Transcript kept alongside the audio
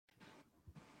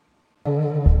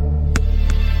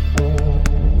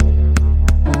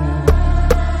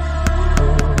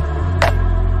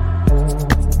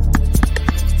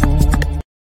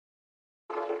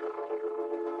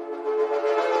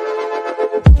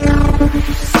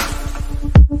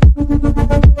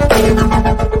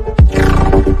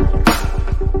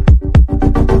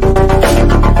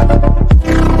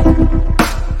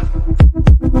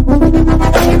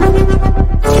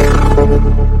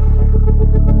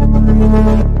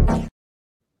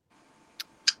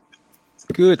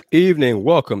Good evening.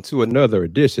 Welcome to another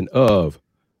edition of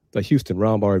the Houston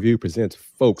Roundball Review presents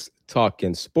Folks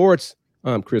Talking Sports.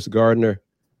 I'm Chris Gardner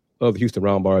of the Houston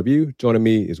Roundball Review. Joining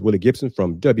me is Willie Gibson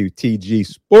from WTG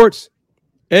Sports.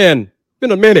 And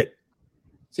been a minute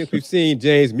since we've seen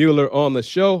James Mueller on the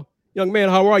show. Young man,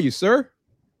 how are you, sir?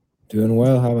 Doing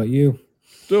well. How about you?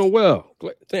 Doing well.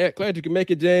 Glad you can make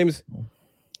it, James.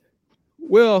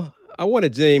 Well, I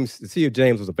wanted James to see if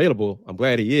James was available. I'm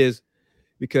glad he is,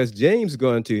 because James is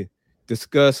going to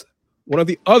discuss one of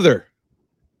the other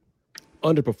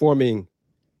underperforming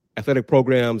athletic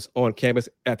programs on campus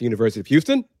at the University of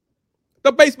Houston,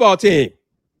 the baseball team.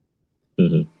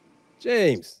 Mm-hmm.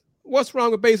 James, what's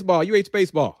wrong with baseball, UH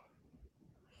baseball?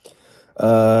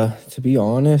 To be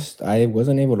honest, I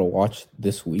wasn't able to watch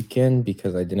this weekend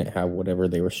because I didn't have whatever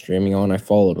they were streaming on. I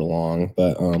followed along,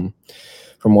 but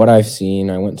from what I've seen,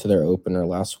 I went to their opener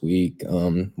last week,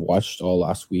 watched all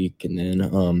last week, and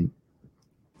then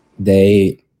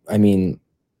the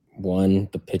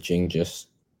pitching it's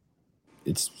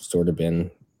sort of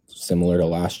been similar to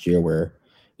last year where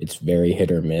it's very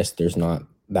hit or miss. There's not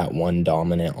that one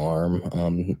dominant arm,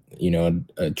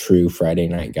 a true Friday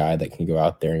night guy that can go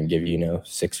out there and give,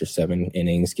 6 or 7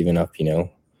 innings, giving up,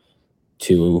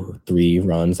 2-3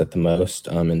 runs at the most.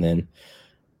 And then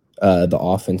the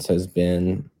offense has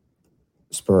been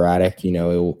sporadic, it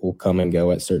will come and go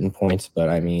at certain points. But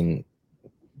I mean,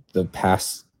 the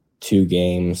past 2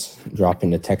 games,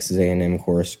 dropping to Texas A&M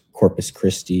Corpus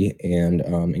Christi and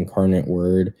Incarnate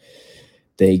Word,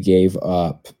 they gave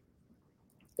up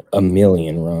 1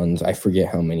 million runs. I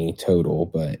forget how many total,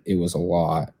 but it was a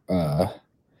lot.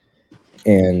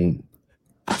 And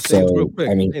so, real quick,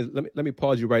 hey, let me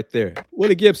pause you right there.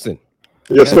 Willie Gibson.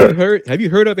 Yes, sir. Have you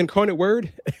heard of Incarnate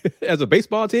Word as a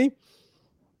baseball team?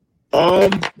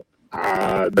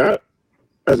 That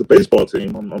as a baseball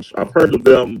team, I've heard of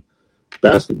them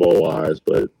basketball wise,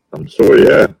 but I'm sure,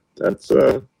 yeah, that's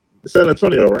San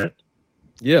Antonio, right?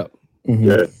 Yeah.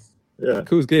 Mm-hmm. Yeah.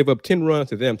 Cougars gave up 10 runs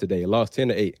to them today. Lost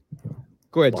 10-8.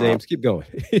 Go ahead, James. Keep going.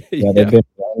 Yeah, they've been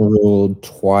run ruled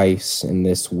twice in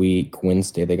this week.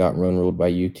 Wednesday, they got run ruled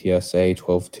by UTSA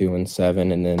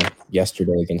 12-2-7, and then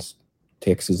yesterday against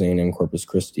Texas A&M Corpus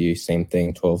Christi, same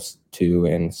thing,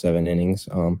 12-2 and 7 innings.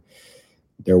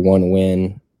 Their one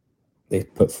win, they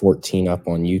put 14 up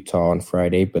on Utah on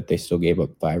Friday, but they still gave up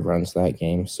 5 runs that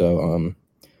game. So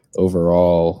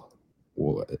overall,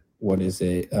 what is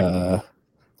it?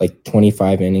 Like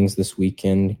 25 innings this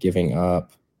weekend, giving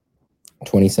up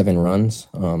 27 runs.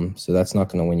 So that's not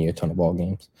going to win you a ton of ball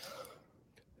games.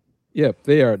 Yeah,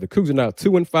 they are. The Cougars are now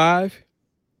 2-5.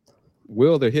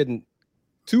 Will, they're hitting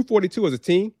 242 as a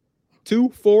team.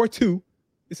 2-4-2.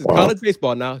 This is college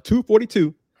baseball now.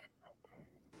 242.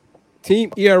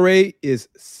 Team ERA is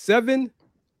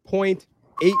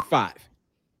 7.85.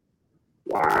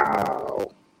 Wow.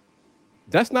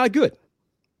 That's not good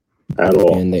at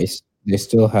all. And they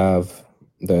still have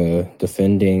the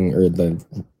defending or the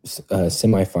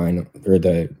semifinal or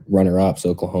the runner-ups,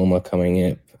 Oklahoma,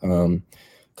 coming to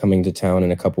town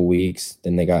in a couple weeks.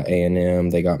 Then they got A&M,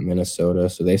 they got Minnesota,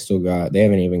 so they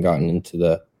haven't even gotten into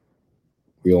the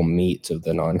real meat of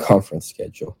the non-conference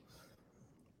schedule.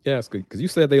 Yeah, that's good, because you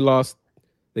said they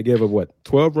gave up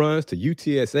 12 runs to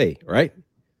UTSA, right?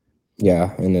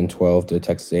 Yeah, and then 12 to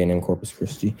Texas A&M Corpus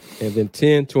Christi, and then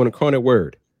 10 to an Incarnate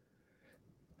Word.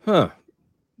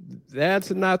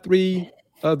 That's not 3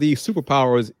 of the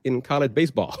superpowers in college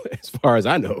baseball, as far as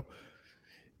I know.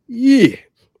 Yeah.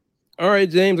 All right,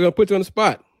 James, I'm going to put you on the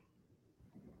spot.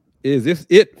 Is this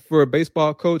it for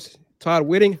baseball coach Todd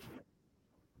Whitting?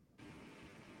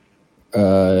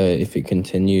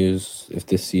 If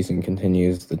this season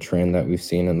continues the trend that we've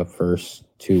seen in the first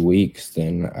 2 weeks,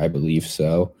 then I believe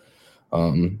so.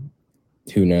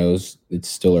 Who knows? It's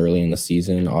still early in the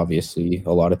season. Obviously,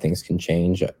 a lot of things can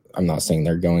change. I'm not saying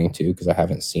they're going to, because I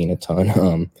haven't seen a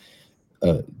ton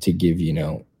to give,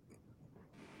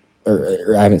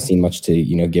 or I haven't seen much to,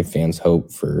 give fans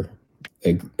hope for,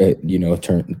 turn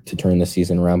the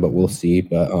season around, but we'll see.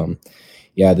 But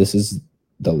this is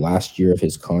the last year of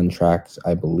his contract,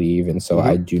 I believe. And so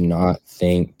I do not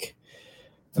think,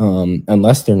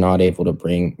 unless they're not able to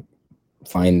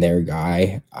find their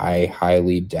guy, I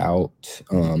highly doubt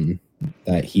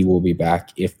that he will be back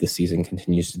if the season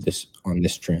continues on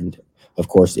this trend. Of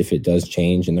course, if it does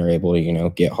change and they're able to,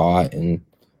 get hot and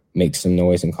make some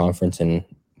noise in conference and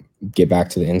get back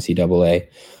to the NCAA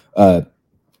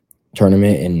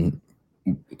tournament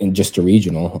and just a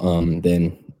regional,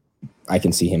 then I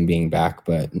can see him being back,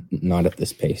 but not at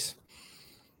this pace.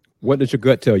 What does your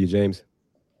gut tell you, James?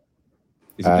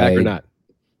 Is he back or not?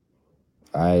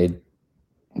 I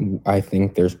I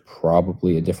think there's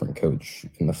probably a different coach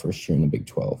in the first year in the Big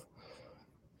 12.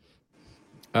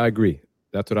 I agree.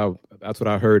 That's what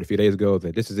I heard a few days ago,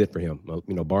 that this is it for him.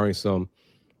 Barring some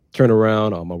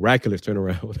turnaround, a miraculous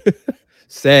turnaround.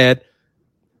 Sad,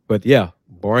 but yeah,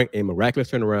 barring a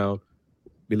miraculous turnaround,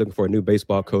 be looking for a new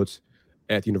baseball coach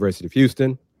at the University of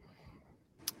Houston.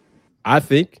 I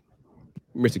think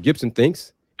Mr. Gibson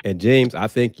thinks, and James, I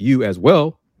think you as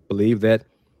well believe that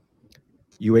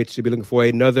UH should be looking for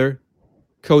another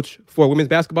coach for women's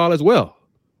basketball as well,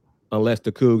 unless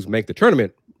the Cougs make the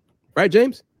tournament. Right,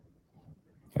 James?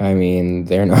 I mean,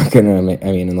 they're not going to,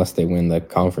 unless they win the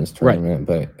conference tournament.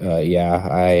 Right. But,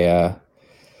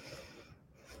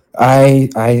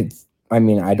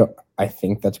 I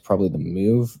think that's probably the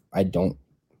move.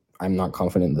 I'm not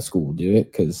confident the school will do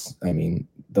it because,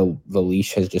 the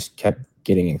leash has just kept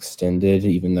getting extended,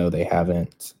 even though they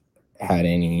haven't had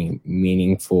any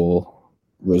meaningful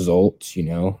results.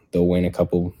 They'll win a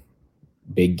couple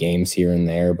big games here and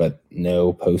there, but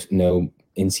no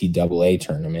NCAA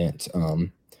tournament.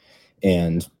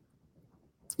 And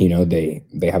they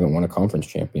haven't won a conference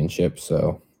championship.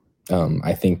 So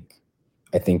I think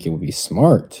it would be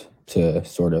smart to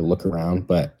sort of look around,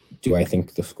 but do I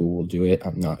think the school will do it?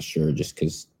 I'm not sure, just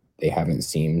because they haven't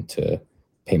seemed to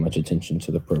pay much attention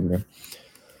to the program.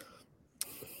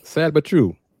 Sad but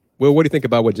true. Well, what do you think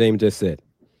about what James just said?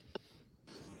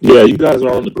 Yeah, you guys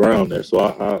are on the ground there, so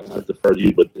I defer to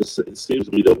you, but it seems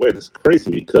to be the way. It's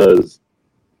crazy because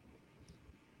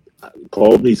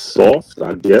call me soft,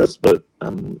 I guess, but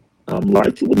I'm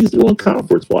liking what he's doing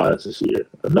conference-wise this year.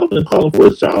 I'm not going to call him for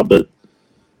his job, but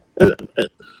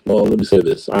well, let me say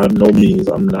this. I'm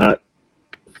not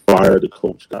fire the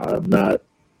coach guy. I'm not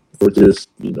for just,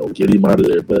 get him out of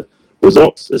there. But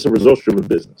results, it's a results-driven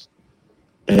business.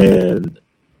 And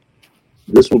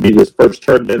this will be his first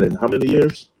tournament in how many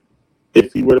years?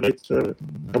 If he were to make the tournament,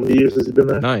 how many years has he been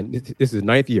there? 9. This is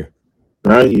 9th year.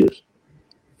 9 years.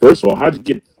 First of all, how'd you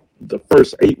get the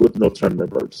first 8 with no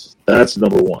tournament berths? That's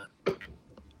number one.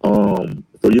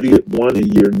 For you to get one in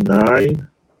year 9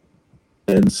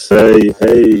 and say,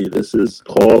 hey, this is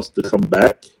cause to come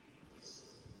back.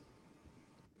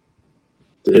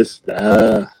 That's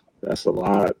a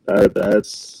lot.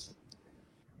 That's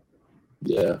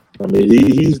yeah.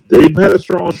 They've had a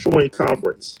strong showing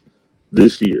conference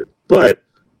this year, but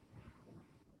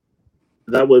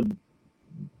that would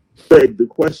beg the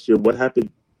question: what happened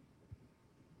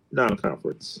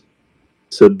non-conference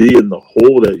to be in the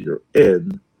hole that you're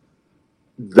in?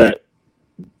 That,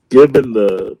 given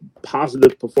the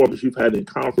positive performance you've had in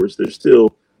conference, there's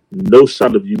still no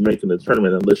shot of you making the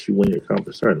tournament unless you win your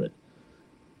conference tournament.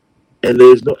 And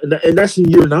there's no, and that's in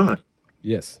year 9.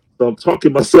 Yes. So I'm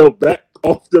talking myself back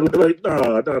off the like,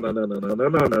 no.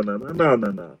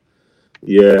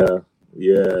 Yeah.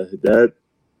 That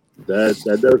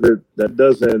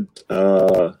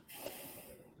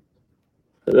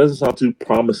doesn't sound too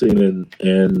promising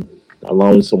and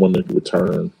allowing someone to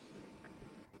return.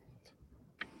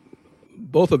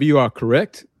 Both of you are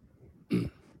correct.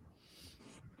 I'm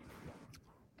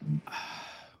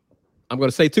going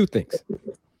to say 2 things.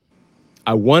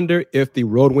 I wonder if the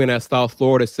road win at South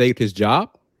Florida saved his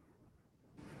job,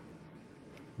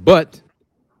 but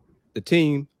the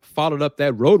team followed up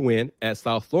that road win at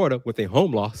South Florida with a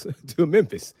home loss to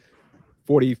Memphis,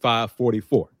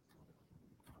 45-44.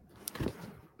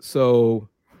 So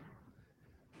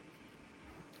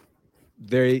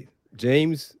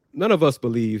James, none of us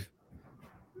believe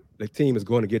the team is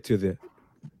going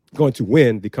to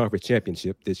win the conference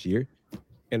championship this year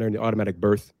and earn the automatic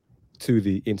berth to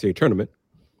the NCAA tournament.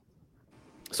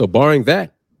 So barring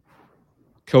that,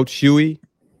 Coach Huey,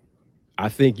 I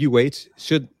think UH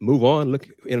should move on, look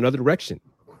in another direction.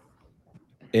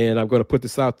 And I'm going to put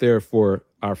this out there for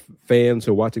our fans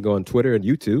who are watching on Twitter and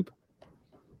YouTube.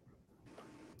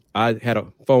 I had a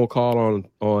phone call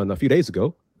on a few days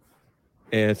ago,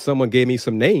 and someone gave me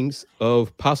some names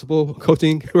of possible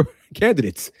coaching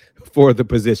candidates for the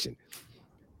position.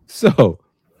 So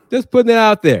just putting it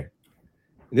out there.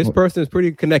 And this person is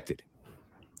pretty connected.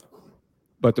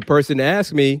 But the person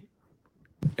asked me,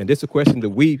 and this is a question that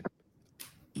we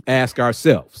ask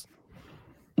ourselves,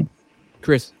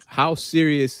 Chris, how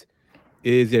serious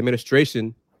is the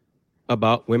administration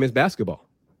about women's basketball?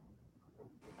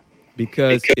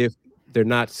 Because if they're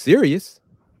not serious,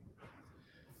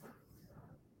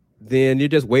 then you're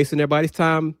just wasting everybody's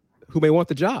time who may want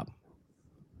the job.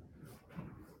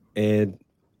 And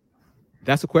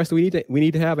that's a question we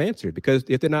need to have answered, because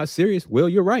if they're not serious, well,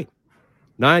 you're right.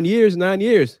 9 years,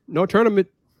 no tournament.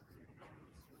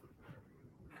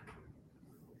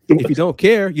 If you don't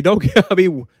care, you don't care. I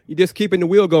mean, you're just keeping the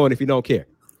wheel going if you don't care.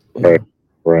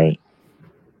 Right.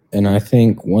 And I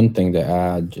think one thing to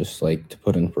add, just like to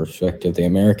put in perspective, the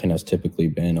American has typically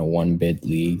been a one-bid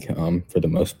league for the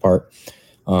most part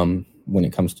when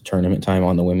it comes to tournament time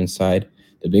on the women's side.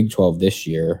 The Big 12 this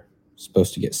year is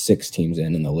supposed to get 6 teams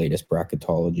in the latest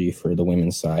bracketology for the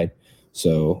women's side.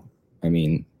 So, I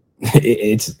mean,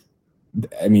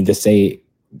 to say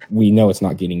we know it's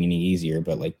not getting any easier,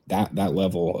 but like that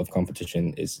level of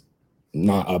competition is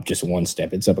not up just one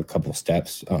step. It's up a couple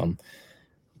steps.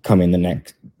 Coming the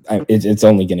next, it's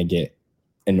only going to get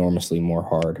enormously more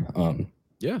hard.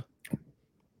 To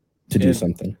do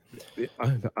something.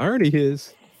 The irony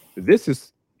is, this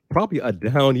is probably a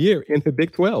down year in the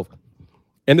Big 12,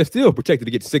 and they're still projected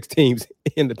to get 6 teams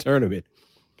in the tournament.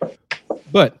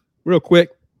 But real quick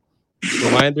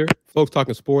reminder, Folks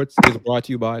Talking Sports is brought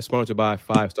to you by, sponsored by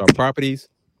 5 Star Properties.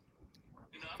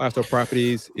 5 Star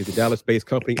Properties is a Dallas-based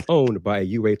company owned by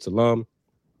a UH alum.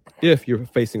 If you're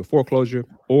facing foreclosure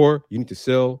or you need to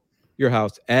sell your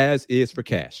house as is for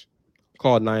cash,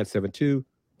 call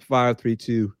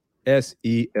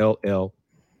 972-532-SELL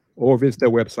or visit their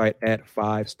website at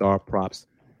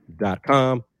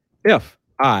 5starprops.com.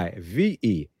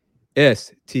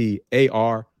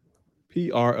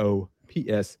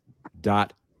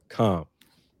 FIVESTARPROPS.com.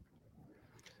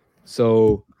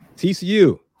 So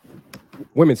TCU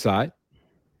women's side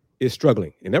is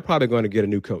struggling, and they're probably going to get a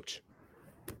new coach.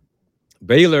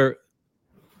 Baylor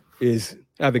is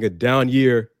having a down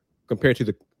year compared to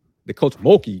the Coach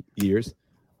Mulkey years,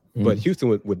 but Houston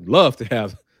would love to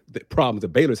have the problems that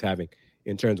Baylor's having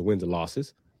in terms of wins and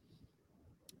losses.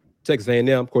 Texas A&M,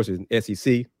 of course, is an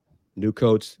SEC. New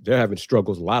coach, they're having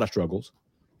struggles, a lot of struggles.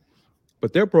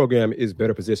 But their program is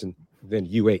better positioned than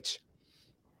UH.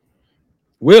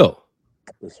 Will.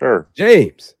 Yes, sir.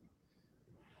 James.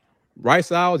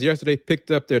 Rice Owls yesterday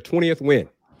picked up their 20th win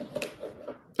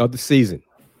of the season.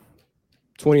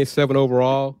 27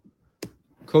 overall.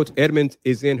 Coach Edmonds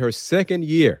is in her second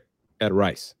year at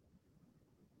Rice.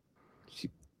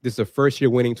 This is her first year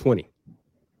winning 20.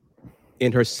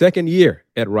 In her second year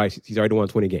at Rice, she's already won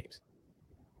 20 games,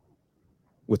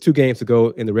 with 2 games to go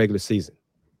in the regular season.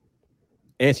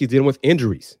 And she's dealing with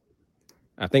injuries.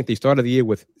 I think they started the year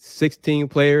with 16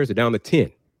 players. They're down to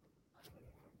 10.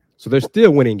 So they're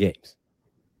still winning games.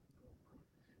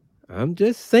 I'm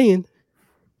just saying,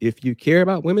 if you care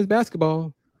about women's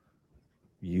basketball,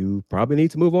 you probably need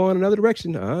to move on another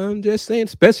direction. I'm just saying,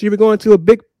 especially if you're going to a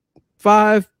Big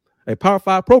 5, a Power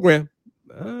 5 program.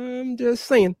 I'm just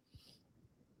saying.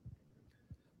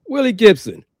 Willie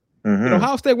Gibson. Mm-hmm. Did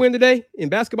Ohio State win today in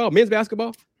basketball, men's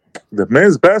basketball? The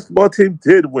men's basketball team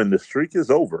did win. The streak is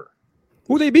over.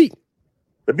 Who they beat?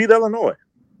 They beat Illinois.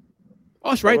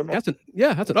 Oh, that's right. Illinois.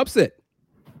 That's an upset.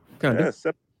 Kind of.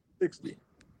 760.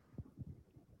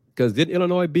 Because did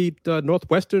Illinois beat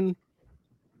Northwestern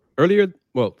earlier?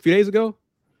 Well, a few days ago?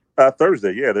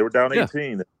 Thursday, yeah. They were down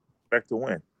 18. Yeah. Back to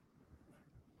win.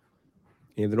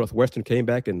 And the Northwestern came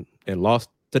back and lost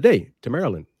today to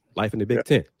Maryland. Life in the Big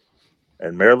Ten.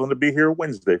 And Maryland will be here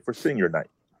Wednesday for senior night.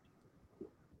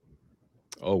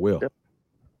 Oh, Will. Yep.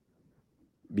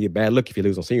 Be a bad look if you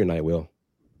lose on senior night, Will.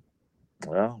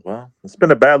 Well, it's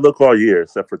been a bad look all year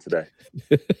except for today.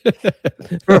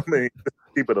 I mean,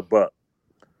 keep it a buck.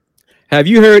 Have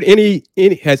you heard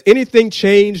has anything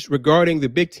changed regarding the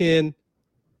Big Ten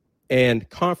and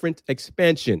conference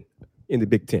expansion in the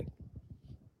Big Ten?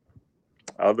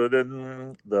 Other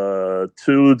than the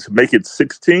 2 to make it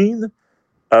 16 in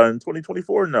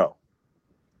 2024? No.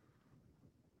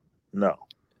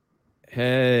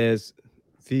 Has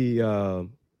the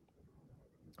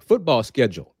football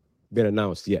schedule been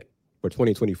announced yet for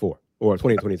 2024 or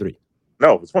 2023?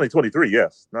 No, it's 2023,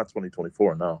 yes. Not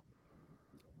 2024, no.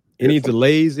 Any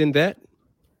delays in that?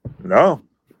 No.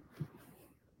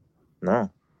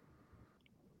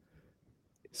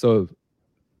 So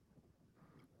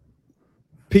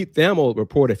Pete Thamel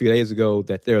reported a few days ago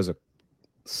that there's a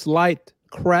slight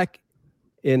crack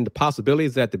in the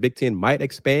possibilities that the Big Ten might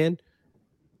expand.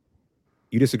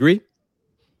 You disagree?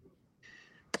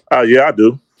 Yeah, I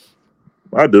do.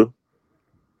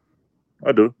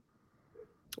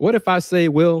 What if I say,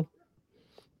 Will,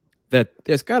 that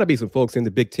there's got to be some folks in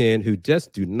the Big Ten who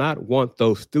just do not want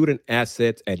those student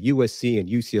assets at USC and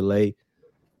UCLA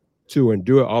to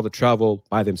endure all the travel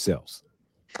by themselves?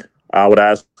 I would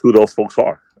ask who those folks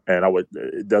are, and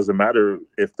it doesn't matter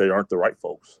if they aren't the right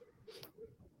folks.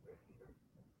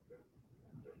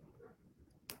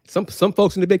 Some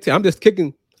folks in the Big Ten.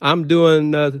 I'm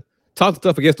doing tossing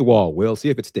stuff against the wall. We'll see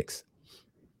if it sticks.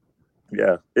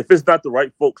 Yeah, if it's not the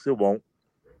right folks, it won't.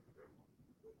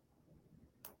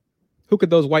 Who could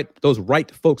those right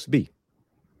folks be?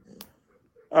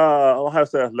 Ohio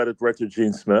State athletic director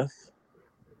Gene Smith.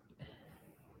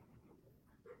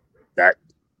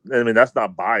 That's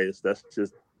not biased. That's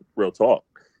just real talk.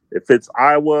 If it's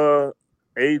Iowa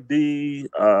AD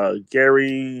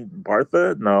Gary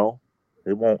Bartha, no,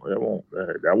 it won't.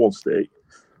 That won't stay.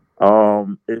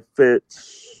 If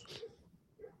it's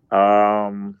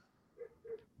well,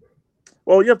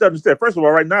 you have to understand. First of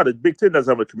all, right now the Big Ten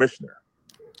doesn't have a commissioner,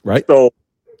 Right. So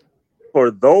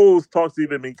for those talks to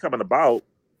even be coming about,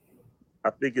 I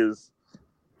think is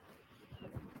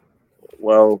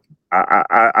well.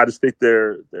 I just think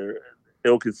they're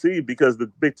ill-conceived because the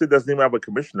Big Ten doesn't even have a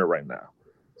commissioner right now,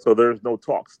 so there's no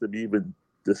talks to be even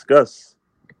discuss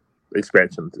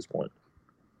expansion at this point.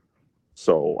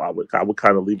 So I would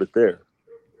kind of leave it there.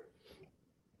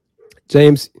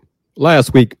 James,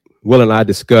 last week, Will and I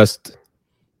discussed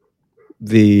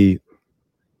how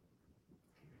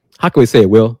can we say it,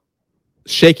 Will?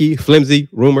 Shaky, flimsy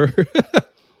rumor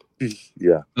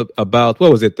Yeah. about,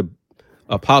 what was it,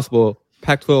 a possible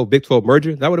Pac-12, Big 12 merger?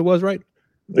 Is that what it was, right?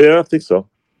 Yeah, I think so.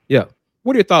 Yeah.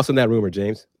 What are your thoughts on that rumor,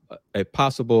 James? A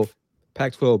possible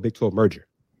Pac-12, Big 12 merger?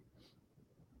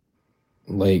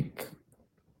 Like,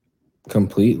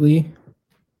 completely?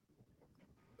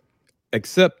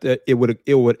 Except that it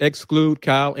would exclude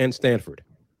Cal and Stanford.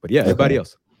 But yeah, everybody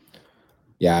else.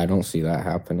 Yeah, I don't see that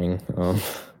happening.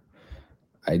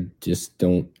 I just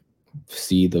don't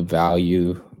see the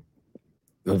value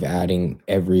of adding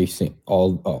every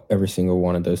single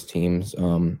one of those teams.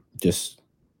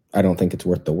 I don't think it's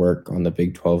worth the work on the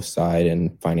Big 12 side,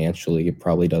 and financially, it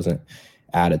probably doesn't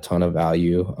add a ton of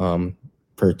value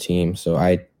per team. So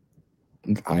I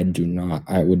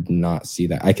would not see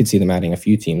that. I could see them adding a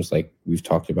few teams like we've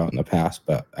talked about in the past,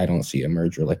 but I don't see a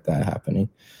merger like that happening.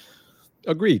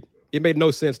 Agreed. It made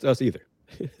no sense to us either.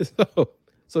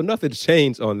 So nothing's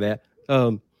changed on that.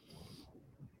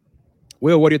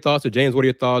 Will, what are your thoughts? Or James, what are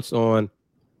your thoughts on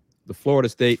the Florida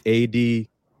State AD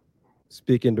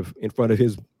speaking in front of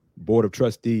his board of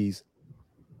trustees,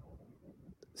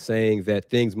 saying that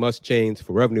things must change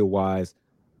for revenue-wise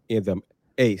in the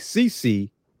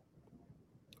ACC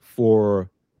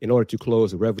in order to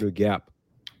close the revenue gap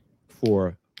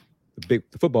for the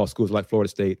football schools like Florida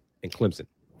State and Clemson?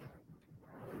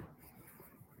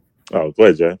 Oh, go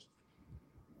ahead, James.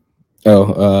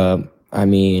 I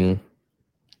mean,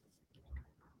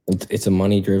 it's a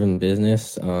money-driven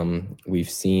business. We've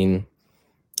seen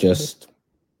just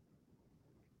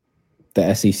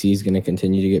the SEC is going to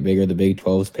continue to get bigger. The Big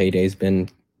 12's payday has been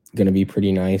going to be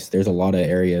pretty nice. There's a lot of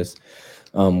areas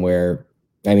where,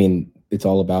 I mean, it's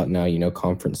all about now,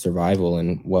 conference survival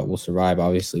and what will survive.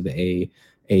 Obviously, the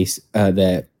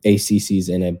ACC's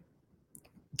in a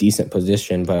decent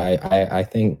position, but I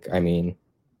think, I mean,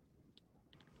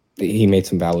 he made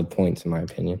some valid points, in my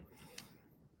opinion.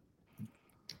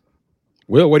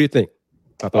 Will, what do you think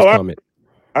about those comments?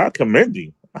 I commend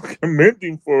him. I commend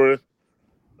him for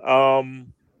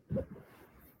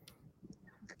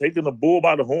taking the bull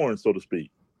by the horn, so to speak.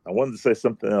 I wanted to say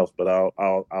something else, but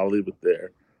I'll leave it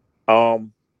there.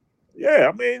 Yeah,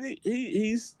 I mean,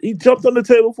 he jumped on the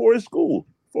table for his school,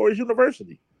 for his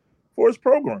university, for his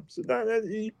programs.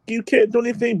 You can't do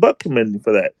anything but commend him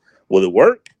for that. Will it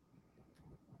work?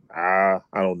 I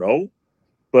don't know,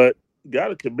 but you got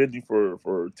to commend him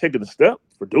for taking a step,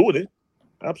 for doing it.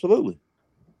 Absolutely.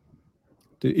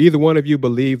 Do either one of you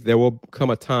believe there will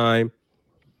come a time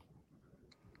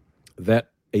that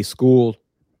a school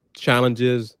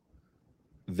challenges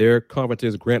their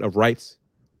conference's grant of rights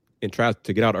and tries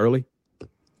to get out early?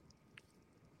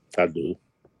 I do.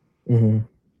 Mm-hmm.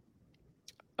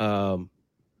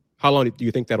 How long do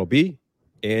you think that'll be?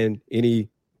 And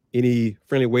any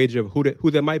friendly wager of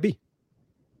who that might be?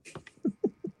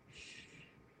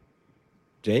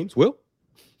 James, Will?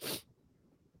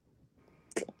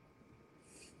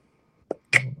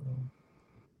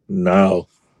 No,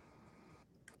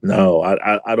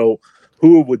 I don't.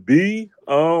 Who it would be?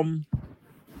 I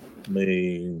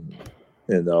mean,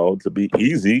 to be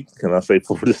easy, can I say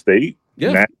Florida State?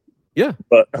 Yeah, yeah.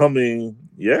 But I mean,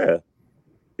 yeah,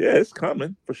 it's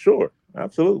coming for sure.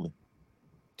 Absolutely.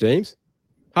 James,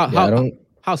 how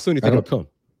soon do you think it'll come?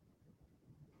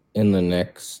 In the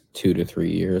next 2 to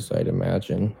 3 years, I'd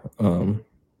imagine.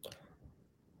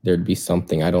 There'd be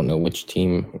something. I don't know which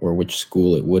team or which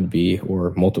school it would be,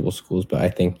 or multiple schools, but I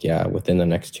think, within the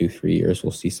next 2-3 years,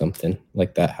 we'll see something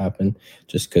like that happen,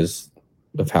 just because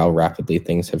of how rapidly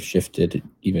things have shifted,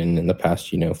 even in the past,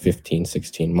 15,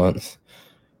 16 months.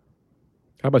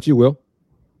 How about you, Will?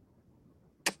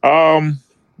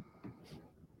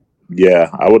 Yeah,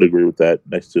 I would agree with that.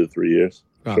 Next 2 to 3 years.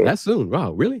 Wow, sure. That's soon.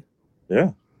 Wow, really?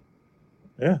 Yeah.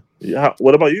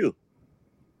 What about you?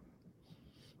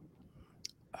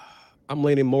 I'm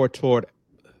leaning more toward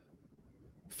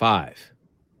 5.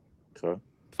 Okay.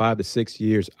 5 to 6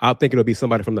 years. I think it'll be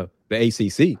somebody from the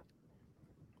ACC,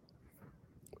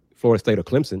 Florida State or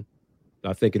Clemson.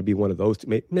 I think it'll be one of those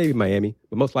two, maybe Miami,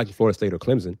 but most likely Florida State or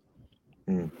Clemson.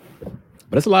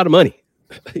 But it's a lot of money,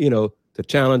 to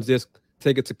challenge this,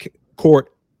 take it to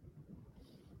court,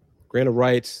 grant of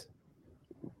rights.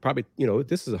 Probably,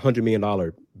 this is $100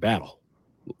 million battle,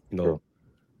 Sure.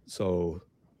 So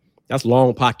that's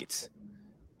long pockets.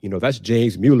 That's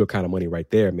James Mueller kind of money right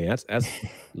there, man. That's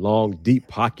long, deep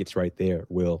pockets right there,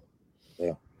 Will.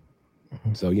 Yeah.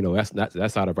 So,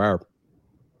 that's out of our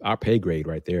pay grade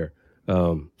right there.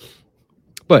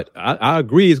 But I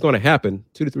agree it's going to happen.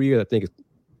 2 to 3 years, I think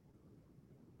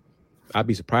I'd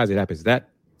be surprised it happens that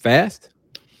fast.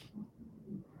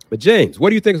 But James, what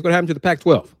do you think is going to happen to the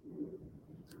Pac-12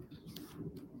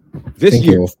 this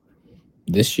year?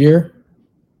 This year?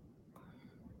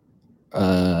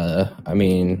 I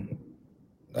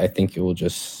think it will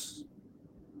just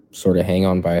sort of hang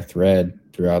on by a thread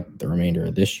throughout the remainder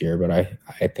of this year, but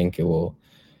I think it will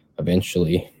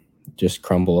eventually just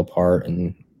crumble apart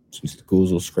and some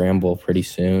schools will scramble pretty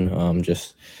soon.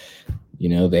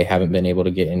 They haven't been able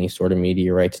to get any sort of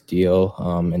media rights deal,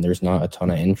 and there's not a ton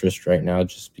of interest right now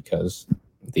just because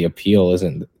the appeal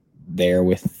isn't there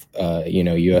with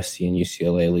USC and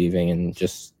UCLA leaving and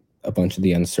just a bunch of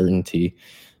the uncertainty.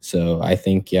 So I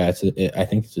think, I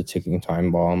think it's a ticking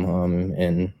time bomb,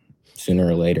 and sooner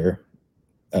or later,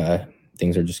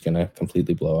 things are just going to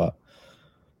completely blow up.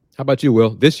 How about you, Will?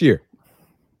 This year?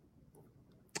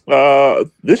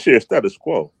 This year status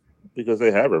quo because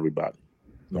they have everybody.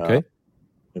 Okay.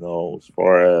 As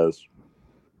far as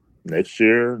next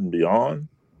year and beyond,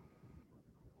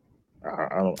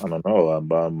 I don't know.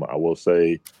 I will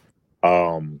say,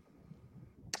 in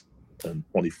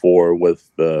 24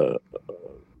 with the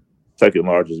second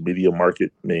largest media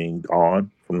market being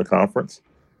gone from the conference,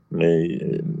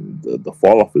 the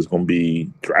fall off is going to be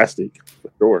drastic for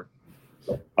sure.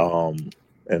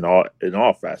 In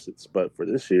all facets, but for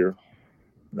this year,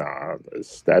 it's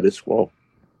status quo.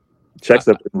 Checks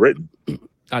have been written.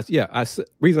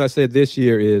 Reason I said this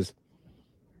year is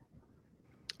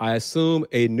I assume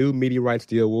a new media rights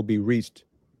deal will be reached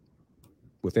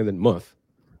within the month,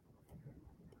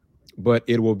 but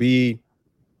the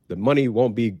money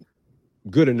won't be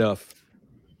good enough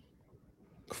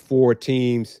for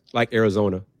teams like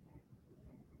Arizona,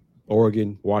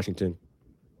 Oregon, Washington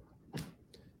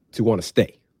to want to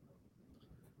stay.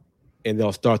 And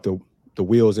they'll start the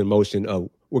wheels in motion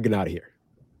of, we're getting out of here.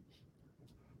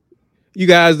 You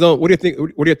guys what do you think?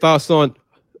 What are your thoughts on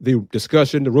the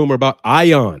discussion, the rumor about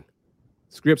Ion,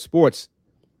 Scripps Sports,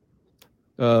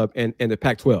 and the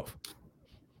Pac-12?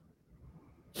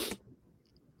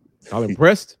 I'm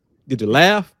impressed. Did you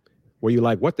laugh? Were you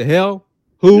like, what the hell?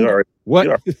 Who? What?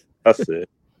 I said,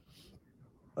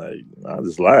 I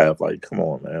just laughed. Like, come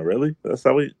on, man, really? That's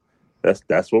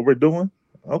what we're doing?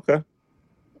 Okay.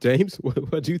 James,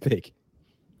 what do you think?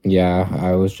 Yeah,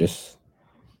 I was just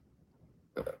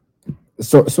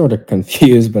sort of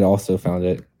confused, but also found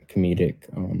it comedic.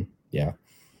 Yeah.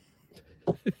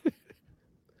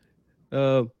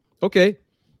 Okay.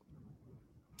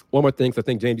 One more thing. So I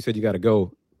think, James, you said you got to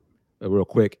go real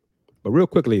quick. But real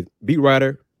quickly,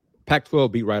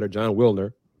 Pac-12 beat writer John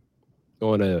Wilner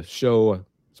on a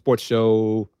sports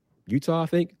show, Utah, I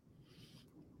think,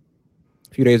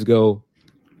 a few days ago,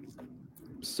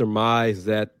 surmised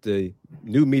that the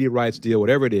new media rights deal,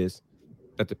 whatever it is,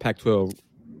 that the Pac-12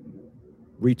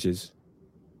 reaches,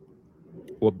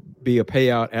 will be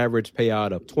average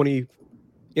payout of 20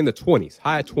 in the 20s,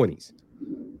 high 20s,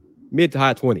 mid to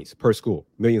high 20s per school,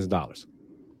 millions of dollars.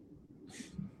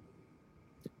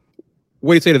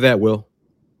 What do you say to that, Will?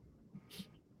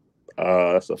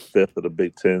 That's a fifth of the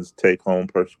Big Ten's take home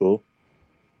per school.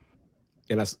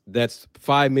 And that's roughly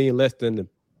 $5 million less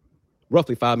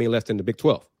than the Big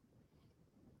 12.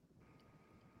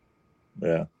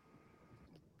 Yeah.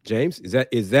 James, is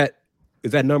that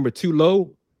number too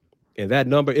low? And that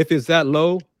number, if it's that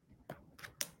low,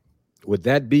 would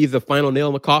that be the final nail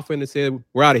in the coffin that said,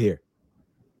 we're out of here?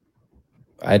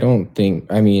 I don't think,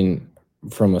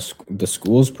 from the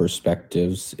school's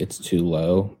perspectives, it's too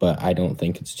low, but I don't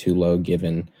think it's too low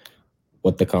given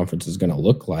what the conference is going to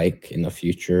look like in the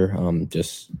future.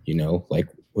 Just, like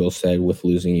Will said, with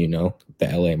losing, the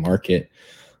LA market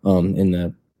in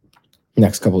the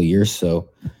next couple of years. So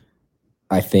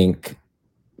I think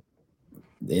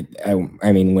if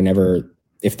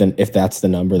that's the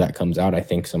number that comes out, I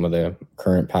think some of the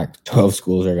current Pac-12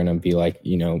 schools are going to be like,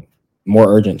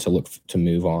 more urgent to look to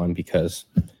move on because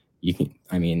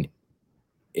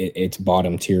it's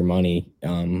bottom tier money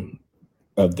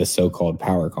of the so-called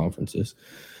power conferences.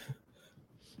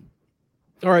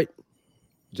 All right,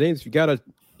 James, if you gotta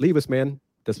leave us, man,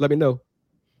 just let me know.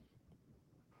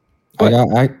 But,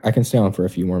 I can stay on for a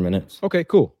few more minutes. Okay,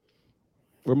 cool.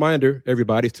 Reminder,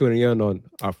 everybody's tuning in on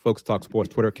our Folks Talk Sports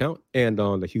Twitter account and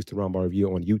on the Houston Roundball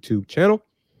Review on YouTube channel.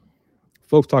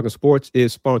 Folks Talking Sports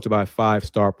is sponsored by 5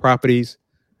 Star Properties.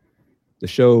 The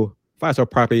show 5 Star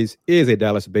Properties is a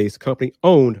Dallas-based company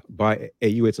owned by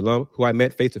a UH alum who I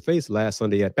met face-to-face last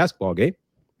Sunday at a basketball game.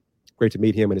 Great to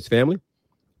meet him and his family.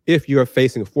 If you are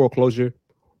facing a foreclosure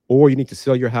or you need to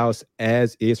sell your house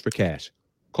as is for cash,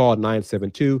 call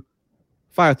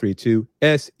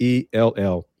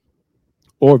 972-532-SELL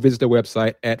or visit their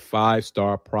website at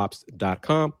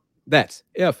 5starprops.com. That's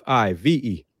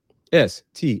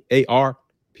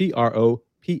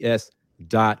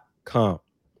FIVESTARPROPS.com.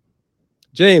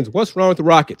 James, what's wrong with the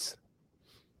Rockets?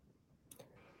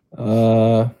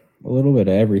 A little bit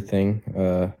of everything.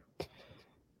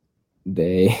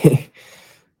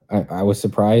 I was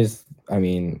surprised. I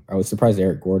was surprised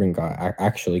Eric Gordon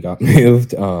actually got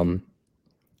moved. I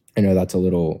know that's a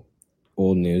little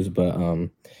old news, but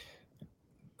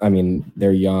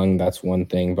they're young. That's one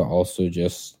thing, but also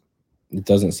just it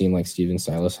doesn't seem like Steven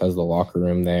Silas has the locker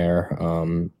room there.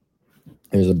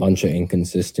 There's a bunch of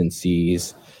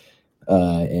inconsistencies,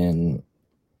 and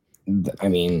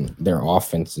their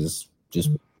offense is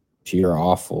just pure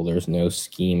awful. There's no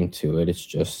scheme to it. It's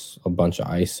just a bunch of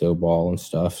ISO ball and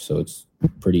stuff, so it's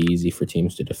pretty easy for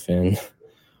teams to defend.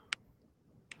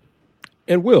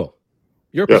 And Will,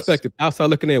 your perspective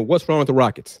outside looking in, what's wrong with the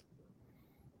Rockets?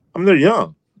 They're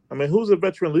young. Who's a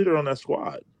veteran leader on that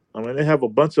squad? They have a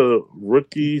bunch of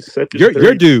rookies.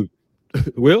 Your dude,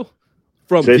 Will,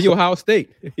 from the Ohio State.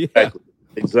 Yeah.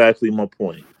 Exactly my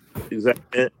point.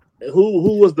 Exactly. And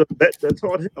who was the vet that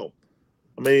taught him?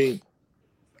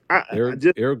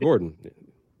 Eric Gordon.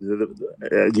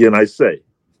 Again, I say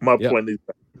my point is.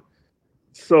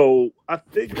 So I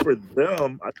think for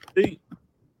them,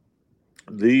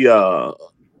 the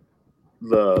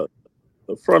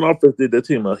front office did the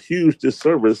team a huge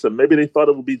disservice, and maybe they thought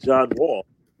it would be John Wall,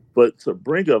 but to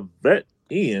bring a vet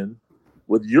in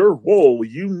with your role,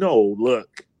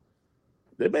 look,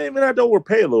 they may not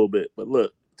overpay a little bit, but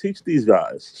look, teach these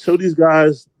guys, show these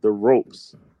guys the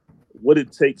ropes, what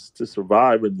it takes to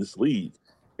survive in this league,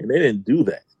 and they didn't do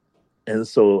that. And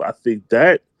so I think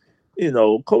that,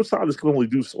 Coach Silas can only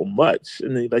do so much.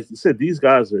 And then, like you said, these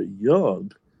guys are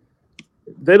young.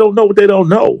 They don't know what they don't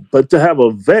know. But to have a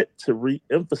vet to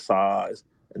re-emphasize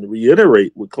and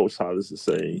reiterate what Coach Silas is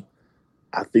saying,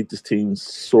 I think this team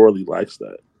sorely likes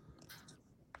that.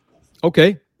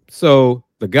 Okay, so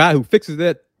the guy who fixes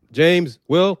that, James,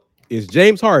 is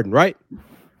James Harden, right?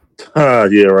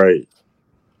 Yeah, right.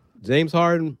 James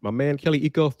Harden, my man Kelly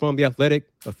Iko from The Athletic,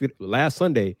 last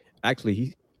Sunday,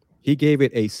 actually, he gave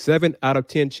it a 7 out of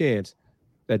 10 chance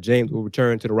that James will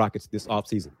return to the Rockets this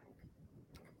offseason.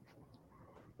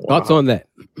 Wow. Thoughts on that?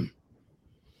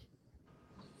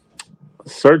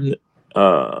 Certain,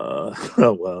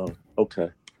 well, okay.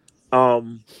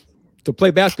 To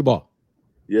play basketball.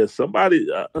 Yeah, somebody,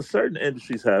 a certain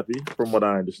industry's happy, from what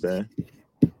I understand.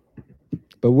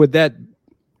 But would that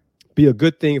be a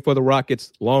good thing for the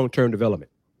Rockets' long-term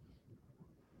development?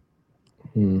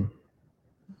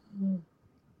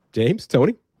 James,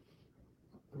 Tony?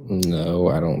 No,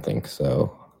 I don't think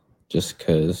so. Just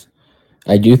because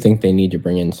I do think they need to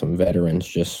bring in some veterans,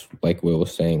 just like Will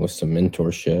was saying, with some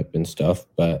mentorship and stuff.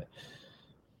 But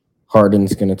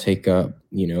Harden's going to take up,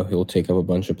 he'll take up a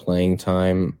bunch of playing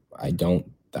time. I don't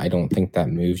think that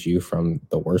moves you from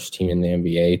the worst team in the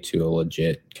NBA to a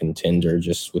legit contender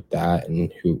just with that, and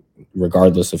who,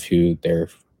 regardless of who their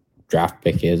draft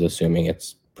pick is, assuming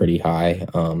it's pretty high.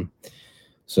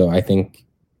 So I think,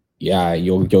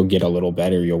 you'll get a little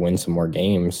better. You'll win some more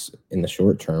games in the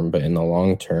short term, but in the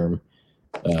long term,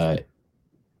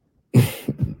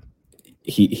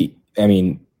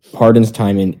 Harden's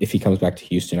time in, if he comes back to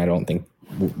Houston, I don't think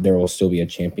there will still be a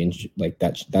championship like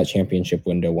that. That championship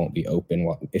window won't be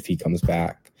open if he comes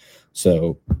back.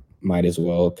 So might as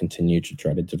well continue to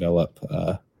try to develop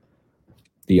the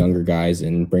younger guys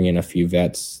and bring in a few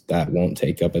vets that won't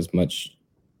take up as much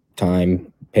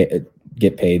time,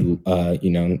 get paid,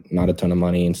 not a ton of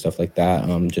money and stuff like that,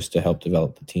 just to help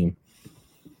develop the team.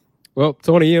 Well,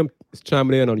 Tony M is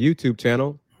chiming in on the YouTube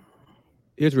channel.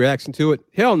 His reaction to it: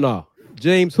 hell no.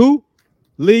 James who?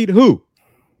 Lead who?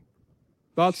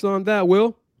 Thoughts on that,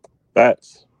 Will?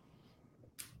 Facts.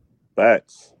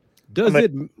 Does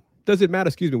it matter?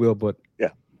 Excuse me, Will, but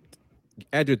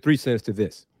add your 3 cents to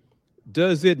this.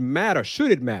 Does it matter?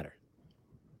 Should it matter?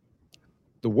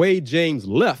 The way James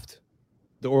left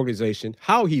the organization,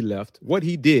 how he left, what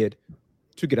he did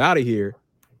to get out of here,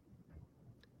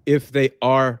 if they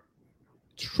are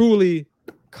truly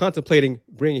contemplating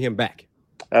bringing him back.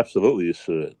 Absolutely, it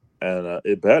should, and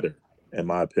it better, in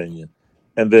my opinion.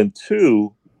 And then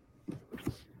 2,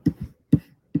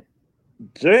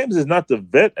 James is not the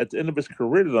vet at the end of his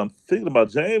career that I'm thinking about.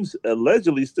 James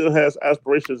allegedly still has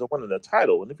aspirations of winning the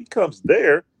title, and if he comes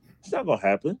there, it's not going to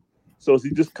happen. So is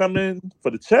he just coming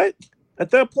for the check at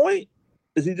that point?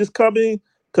 Is he just coming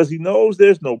because he knows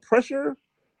there's no pressure?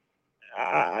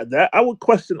 I would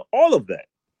question all of that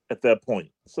at that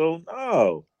point. So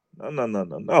no.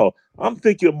 I'm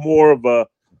thinking more of a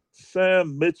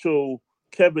Sam Mitchell,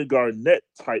 Kevin Garnett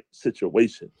type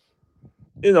situation.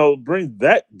 Bring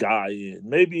that guy in.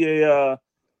 Maybe I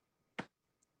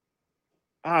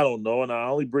don't know, and I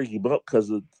only bring him up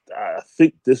because I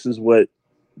think this is what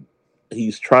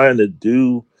he's trying to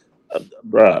do.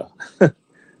 Bruh.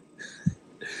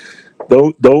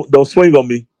 Don't swing on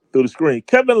me through the screen.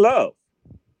 Kevin Love.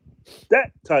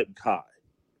 That type guy.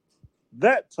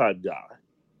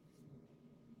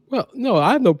 Well, no,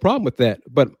 I have no problem with that,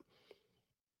 but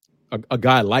a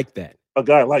guy like that. A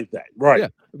guy like that, right. Yeah,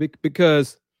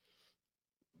 because,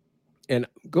 and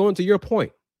going to your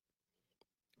point,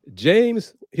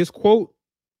 James, his quote,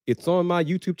 it's on my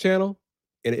YouTube channel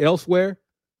and elsewhere.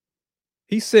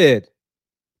 He said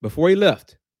before he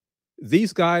left,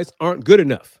 these guys aren't good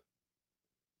enough.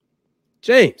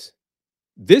 James,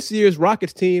 this year's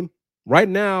Rockets team right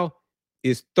now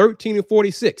is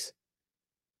 13-46.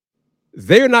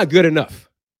 They're not good enough.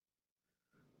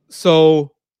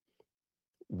 So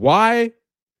why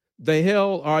the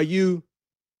hell are you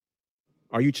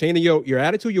changing your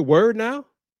attitude, your word now?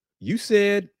 You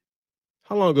said,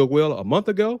 how long ago, Will? A month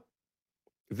ago,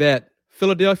 that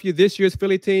Philadelphia, this year's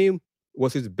Philly team,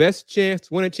 was his best chance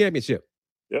to win a championship.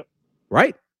 Yep.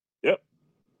 Right? Yep.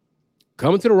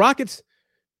 Coming to the Rockets,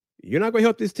 you're not going to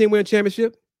help this team win a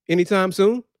championship anytime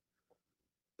soon.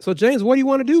 So, James, what do you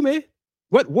want to do, man?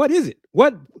 What is it?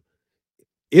 What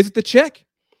is it? The check?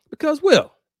 Because,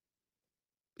 Will,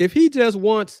 if he just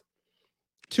wants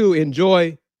to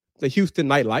enjoy the Houston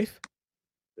nightlife,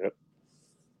 yep,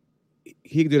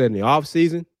 he can do that in the off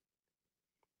season.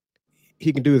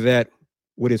 He can do that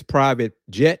with his private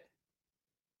jet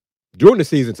during the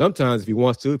season. Sometimes, if he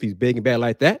wants to, if he's big and bad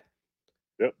like that,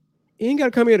 yep, he ain't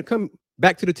got to come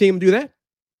back to the team and do that.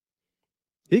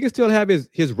 He can still have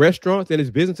his restaurants and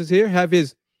his businesses here. Have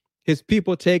his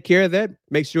people take care of that.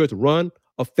 Make sure it's run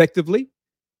effectively,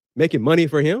 making money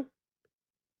for him.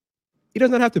 He does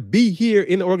not have to be here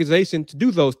in the organization to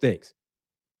do those things.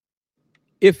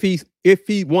 If he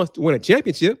wants to win a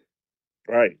championship,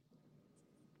 right.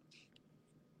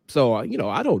 So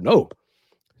I don't know.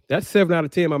 That's 7 out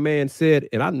of 10. My man said,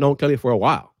 and I've known Kelly for a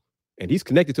while, and he's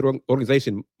connected to the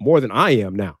organization more than I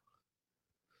am now.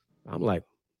 I'm like,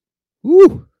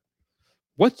 whoo,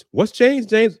 what's changed,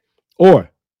 James?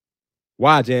 Or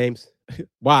why, James?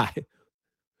 Why?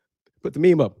 Put the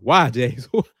meme up. Why, James?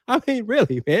 I mean,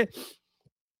 really, man.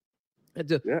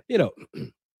 Just,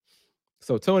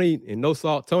 So Tony and No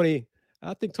Salt. Tony,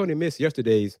 I think Tony missed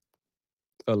yesterday's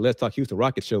Let's Talk Houston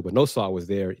Rockets show, but No Salt was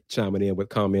there chiming in with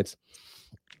comments.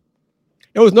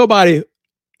 There was nobody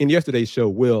in yesterday's show,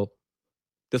 Will,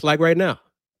 just like right now,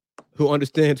 who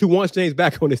understands, who wants James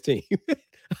back on this team.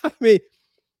 I mean,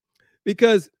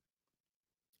 because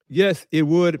yes, it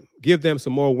would give them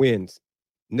some more wins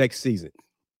next season.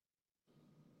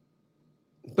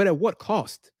 But at what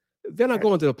cost? They're not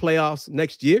going to the playoffs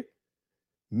next year.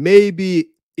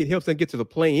 Maybe it helps them get to the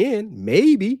play-in,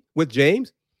 maybe, with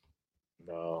James.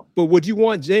 No. But would you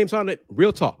want James on it?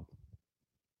 Real talk.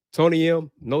 Tony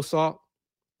M, No Salt,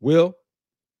 Will,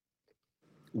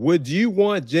 would you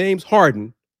want James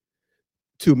Harden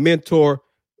to mentor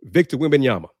Victor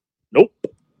Wembanyama? Nope.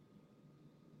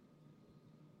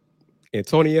 And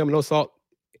Tony M, No Salt,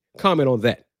 comment on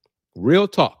that. Real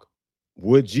talk.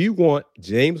 Would you want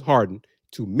James Harden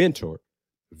to mentor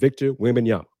Victor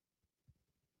Wembanyama?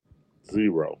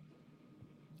 0.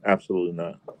 Absolutely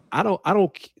not. I don't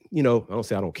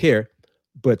say I don't care,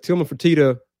 but Tillman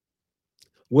Fertitta,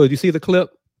 well, did you see the clip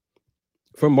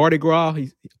from Mardi Gras?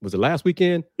 Was it last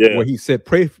weekend? Yeah. Where he said,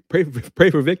 pray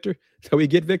for Victor so we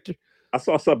get Victor. I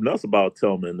saw something else about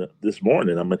Tillman this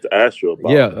morning. I meant to ask you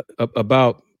about. Yeah,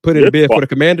 about putting in the bid for the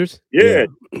Commanders. Yeah.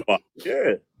 I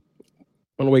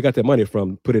don't know where he got that money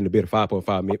from, put in the bid of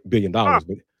 $5.5 billion. But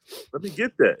let me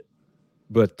get that.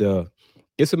 But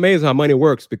it's amazing how money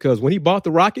works, because when he bought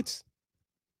the Rockets,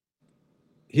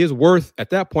 his worth at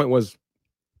that point was,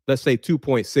 let's say,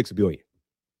 $2.6 billion.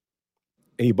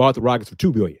 And he bought the Rockets for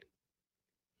 $2 billion.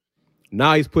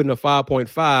 Now he's putting a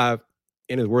 5.5,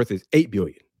 and his worth is $8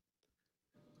 billion.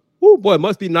 Oh boy, it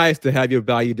must be nice to have your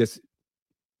value just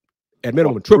at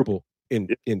minimum triple in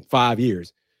 5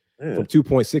 years from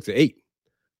 2.6 to 8.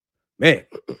 Man,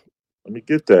 let me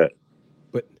get that.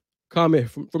 But comment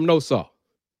from No Saw.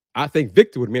 I think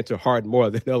Victor would mentor Harden more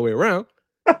than the other way around.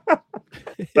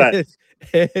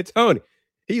 And Tony,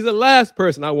 he's the last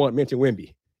person I want mention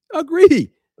Wemby.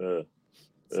 Agree.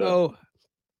 So,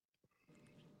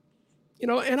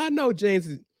 and I know James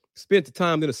spent the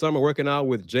time in the summer working out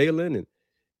with Jalen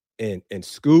and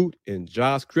Scoot and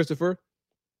Josh Christopher.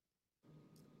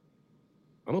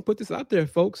 I'm gonna put this out there,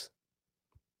 folks.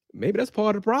 Maybe that's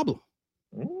part of the problem.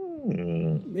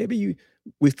 Maybe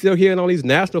we still hearing all these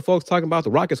national folks talking about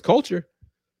the Rockets culture.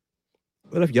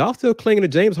 But if y'all still clinging to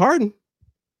James Harden,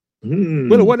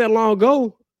 well, it wasn't that long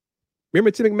ago. Remember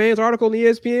Tim McMahon's article in the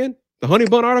ESPN, the Honey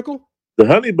Bun article? The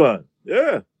Honey Bun,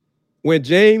 yeah. When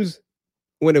Tim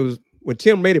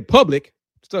made it public,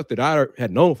 stuff that I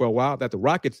had known for a while, that the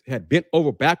Rockets had bent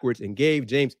over backwards and gave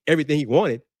James everything he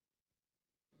wanted,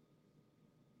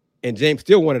 and James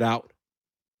still wanted out.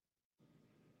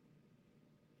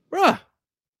 Bruh.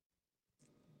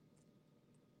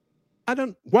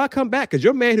 Why come back? Because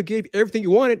your man who gave everything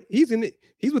you wanted, he's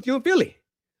with you in Philly.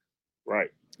 Right.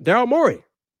 Daryl Morey.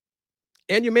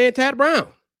 And your man Tad Brown.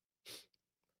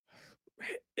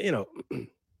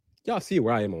 Y'all see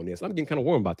where I am on this. I'm getting kind of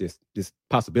warm about this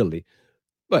possibility.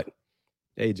 But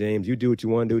hey, James, you do what you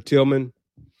want to do. Tillman.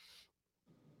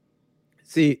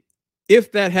 See,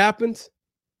 if that happens,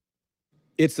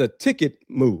 it's a ticket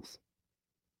move.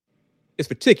 It's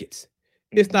for tickets.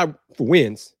 It's not for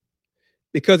wins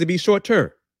because it'd be short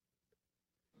term.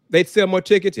 They'd sell more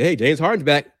tickets. Hey, James Harden's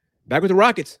back with the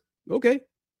Rockets. Okay.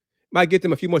 Might get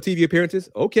them a few more TV appearances.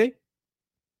 Okay.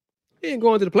 He ain't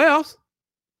going to the playoffs.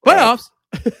 Playoffs?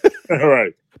 All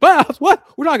right. Playoffs? What?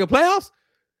 We're talking playoffs?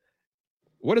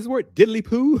 What is the word? Diddly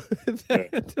poo?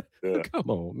 Yeah. Come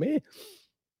on, man.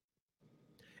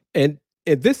 And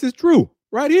this is true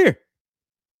right here.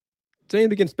 James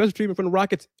been getting special treatment from the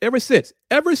Rockets ever since.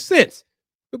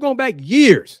 We're going back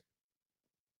years.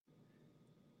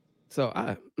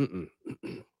 So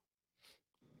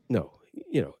no,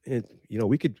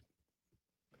 we could.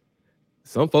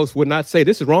 Some folks would not say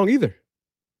this is wrong either.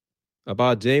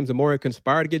 About James and Morey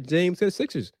conspired to get James to the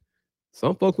Sixers.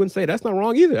 Some folks wouldn't say that's not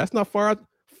wrong either. That's not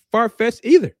far-fetched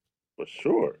either. For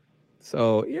sure.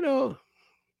 So,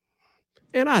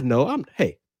 and I know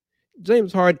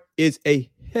James Harden is a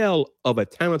hell of a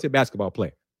talented basketball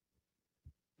player.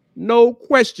 No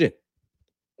question.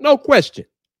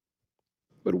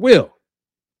 But Will,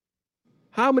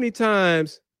 how many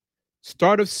times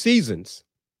start of seasons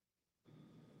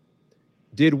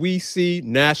did we see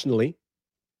nationally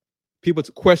people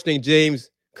questioning James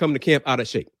coming to camp out of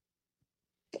shape?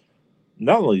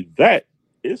 Not only that,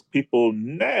 it's people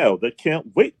now that can't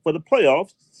wait for the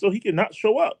playoffs so he cannot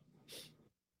show up.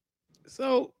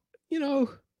 So,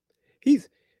 he's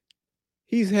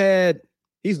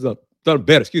done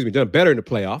better in the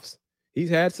playoffs. He's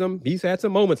had some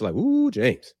moments like, ooh,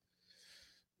 James.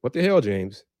 What the hell,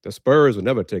 James? The Spurs will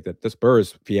never take that. The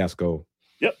Spurs fiasco.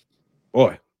 Yep.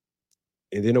 Boy.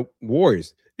 And then the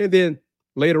Warriors. And then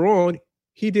later on,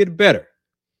 he did better.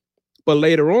 But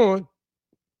later on,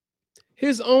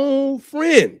 his own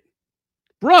friend,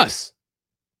 Russell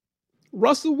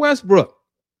Westbrook.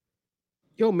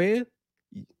 Yo, man,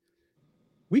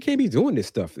 we can't be doing this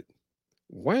stuff.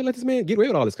 Why not let this man get away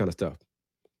with all this kind of stuff?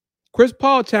 Chris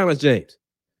Paul challenged James.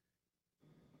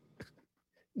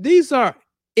 These are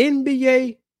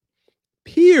NBA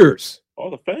peers.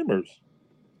 Hall of Famers.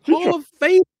 Hall of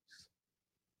Famers.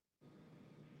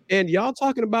 And y'all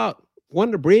talking about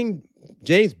wanting to bring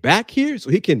James back here so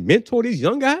he can mentor these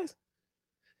young guys?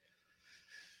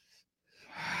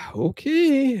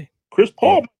 Okay. Chris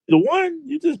Paul, the one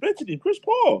you just mentioned him, Chris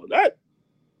Paul.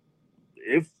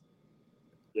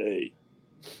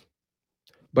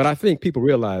 But I think people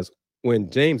realize when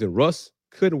James and Russ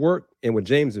couldn't work, and when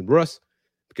James and Russ,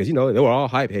 because they were all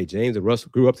hype. Hey, James and Russ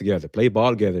grew up together, played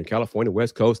ball together in California,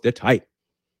 West Coast. They're tight.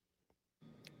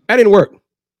 That didn't work.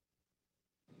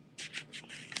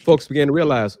 Folks began to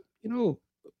realize,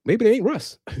 maybe it ain't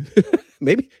Russ.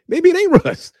 maybe it ain't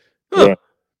Russ. Huh. Yeah.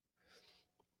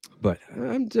 But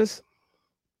I'm just.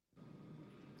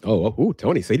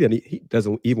 Tony said he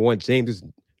doesn't even want James's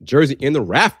jersey in the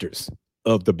rafters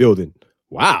of the building.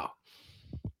 Wow.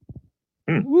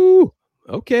 Woo.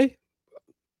 Okay.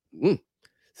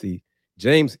 See,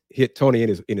 James hit Tony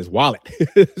in his wallet.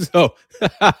 So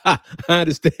I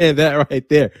understand that right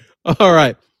there. All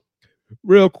right.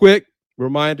 Real quick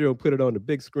reminder, we'll put it on the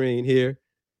big screen here.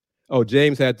 Oh,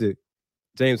 James had to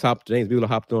James Bueller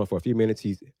hopped on for a few minutes.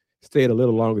 He stayed a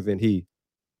little longer than he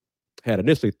had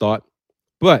initially thought.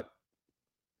 But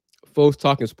Folks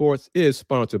Talking Sports is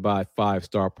sponsored by 5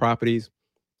 Star Properties,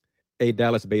 a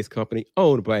Dallas-based company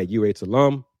owned by a UH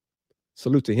alum.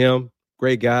 Salute to him.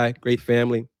 Great guy, great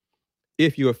family.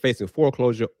 If you are facing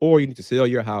foreclosure or you need to sell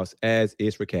your house as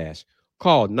is for cash,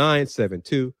 call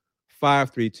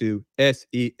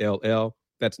 972-532-SELL.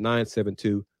 That's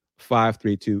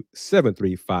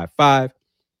 972-532-7355.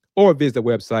 Or visit the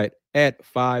website at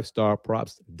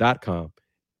 5starprops.com.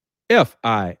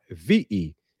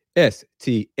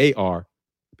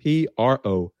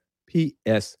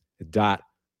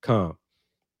 FIVESTARPROPS.com.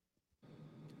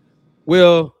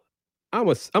 Well,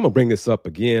 I'm gonna bring this up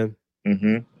again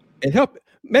and help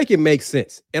make it make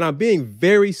sense. And I'm being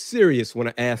very serious when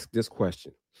I ask this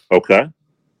question. Okay.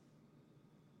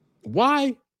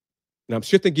 Why? And I'm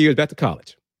shifting gears back to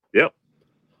college. Yep.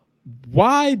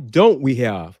 Why don't we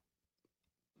have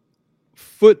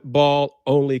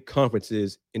football-only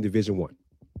conferences in Division I?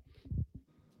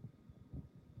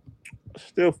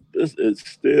 It's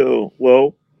still,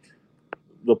 well,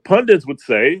 the pundits would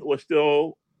say we're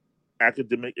still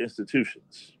academic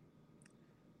institutions.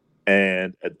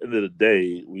 And at the end of the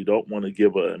day, we don't want to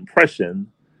give an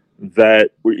impression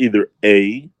that we're either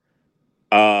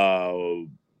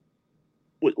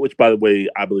which by the way,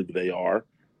 I believe they are,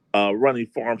 running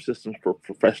farm systems for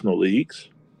professional leagues,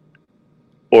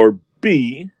 or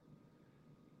B,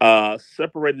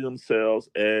 separating themselves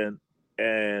and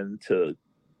to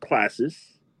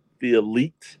classes, the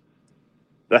elite,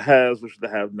 the haves versus the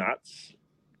have-nots,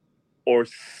 or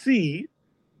C,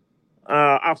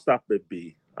 I'll stop at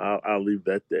B. I'll leave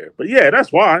that there. But yeah,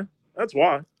 that's why. That's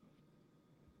why.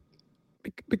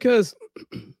 Because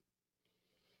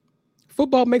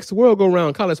football makes the world go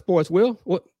round. College sports will.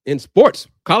 Well, in sports,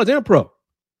 college and pro.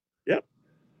 Yep.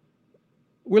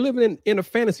 We're living in a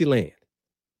fantasy land.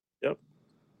 Yep.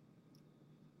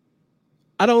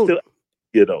 I don't. Still,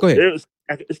 go ahead.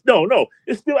 No.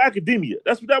 It's still academia.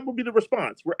 That would be the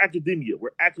response. We're academia.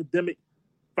 We're academic.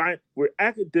 Fine. We're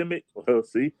academic. Well,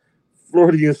 see,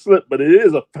 Freudian slip, but it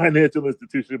is a financial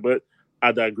institution. But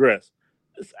I digress.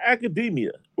 It's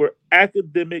academia. We're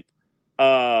academic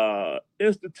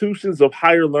institutions of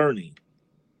higher learning.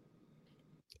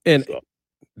 And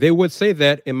they would say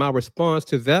that, and my response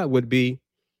to that would be,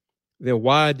 then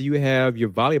why do you have your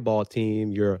volleyball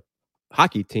team, your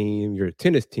hockey team, your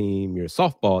tennis team, your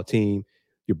softball team,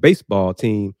 your baseball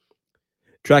team,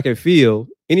 track and field,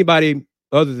 anybody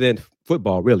other than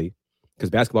football, really,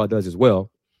 because basketball does as well,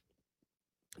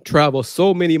 travel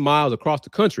so many miles across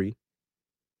the country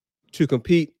to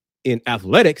compete in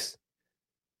athletics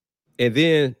and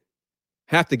then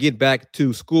have to get back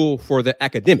to school for the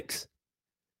academics?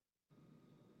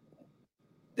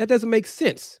 That doesn't make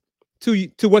sense to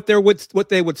what they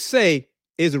would say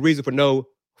is the reason for no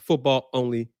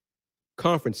football-only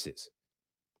conferences.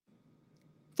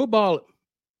 Football,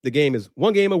 the game is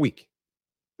one game a week.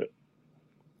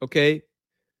 Okay?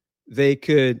 They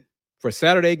could, for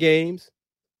Saturday games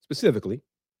specifically,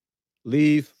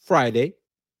 leave Friday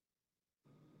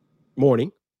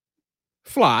morning,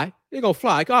 fly. They're going to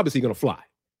fly. Obviously, you're going to fly.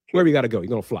 Wherever you got to go, you're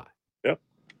going to fly. Yep.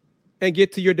 And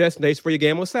get to your destination for your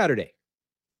game on Saturday.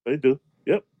 They do.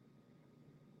 Yep.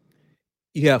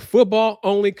 You have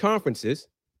football-only conferences.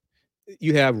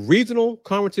 You have regional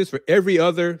conferences for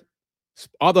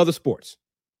all the other sports.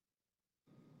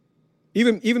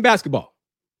 Even basketball.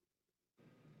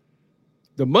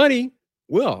 The money,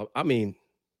 well, I mean,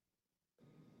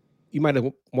 you might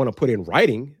want to put in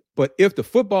writing, but if the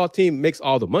football team makes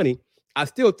all the money, I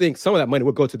still think some of that money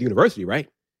would go to the university, right?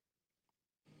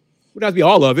 Would not be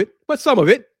all of it, but some of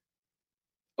it.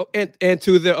 And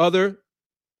to the other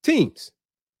teams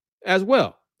as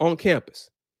well on campus.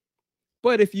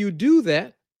 But if you do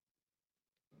that,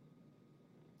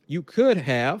 you could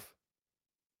have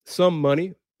some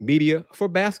money, media for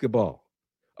basketball,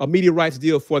 a media rights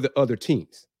deal for the other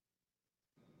teams.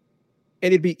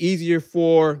 And it'd be easier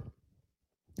for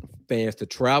fans to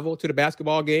travel to the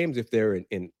basketball games if they're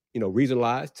in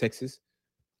regionalized Texas,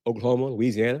 Oklahoma,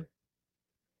 Louisiana,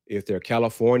 if they're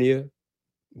California,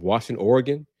 Washington,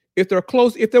 Oregon, if they're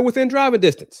close, if they're within driving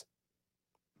distance,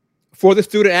 for the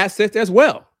student assets as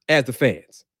well as the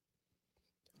fans.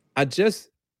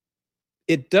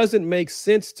 It doesn't make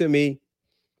sense to me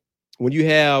when you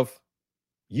have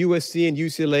USC and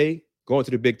UCLA going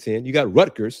to the Big Ten. You got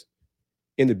Rutgers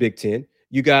in the Big Ten.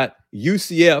 You got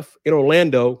UCF in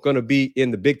Orlando going to be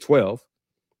in the Big 12.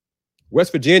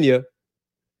 West Virginia,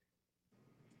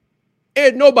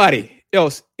 and nobody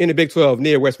else in the Big 12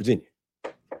 near West Virginia.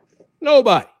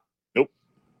 Nobody. Nope.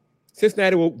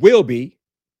 Cincinnati will be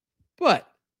But,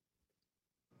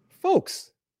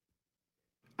 folks,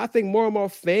 I think more and more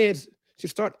fans should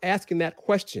start asking that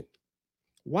question.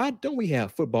 Why don't we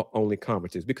have football-only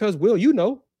conferences? Because, Will, you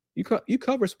know, you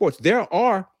cover sports. There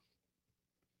are,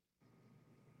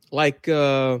 like,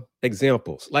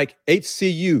 examples, like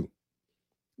HCU.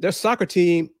 Their soccer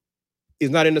team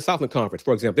is not in the Southland Conference,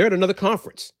 for example. They're in another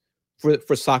conference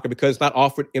for soccer because it's not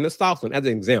offered in the Southland, as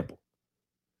an example.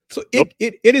 So it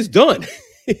is done.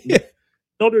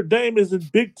 Notre Dame is in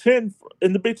Big Ten,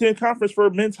 in the Big Ten Conference for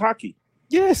men's hockey.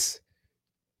 Yes.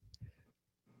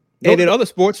 And in other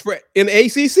sports in the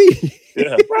ACC.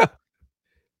 Yeah. Right.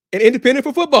 And independent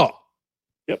for football.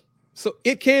 Yep. So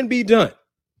it can be done.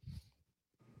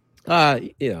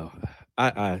 You know,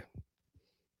 I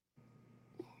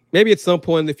maybe at some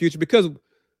point in the future, because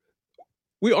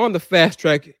we're on the fast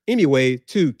track anyway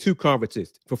to 2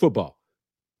 conferences for football,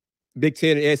 Big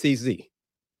Ten and SEC.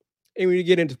 And when you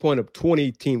get into the point of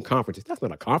 20-team conferences, that's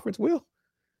not a conference, Will.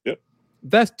 Yep.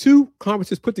 That's 2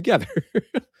 conferences put together.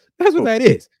 That's what that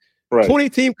is. Right.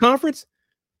 20-team conference.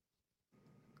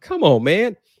 Come on,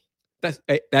 man.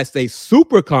 That's a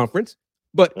super conference,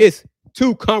 but it's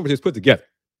 2 conferences put together.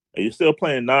 And you're still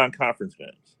playing non-conference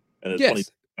games. And it's 20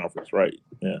 conference, right?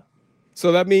 Yeah.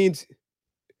 So that means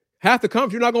half the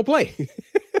conference you're not going to play.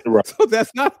 Right. So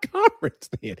that's not a conference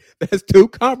then. That's 2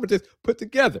 conferences put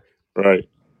together. Right.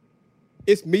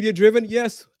 It's media driven.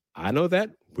 Yes, I know that.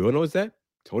 Will knows that.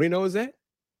 Tony knows that.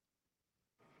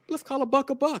 Let's call a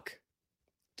buck.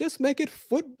 Just make it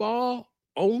football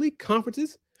only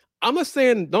conferences. I'm not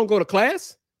saying don't go to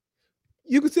class.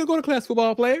 You can still go to class,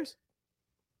 football players,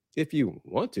 if you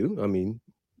want to. I mean,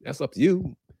 that's up to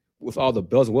you with all the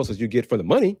bells and whistles you get from the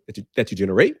money that you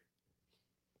generate.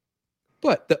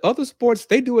 But the other sports,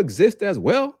 they do exist as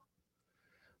well.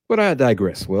 But I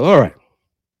digress. Well, all right.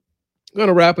 I'm going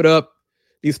to wrap it up.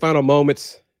 These final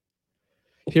moments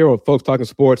here on Folks Talking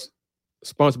Sports,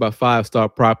 sponsored by 5 Star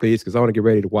Properties, because I want to get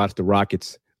ready to watch the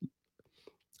Rockets.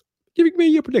 Give me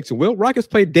your prediction, Will. Rockets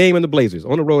play Dame and the Blazers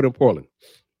on the road in Portland.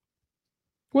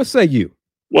 What say you?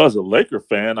 Well, as a Laker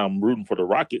fan, I'm rooting for the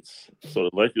Rockets, so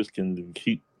the Lakers can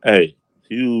keep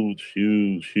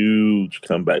huge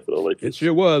comeback for the Lakers. It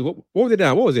sure was. What was it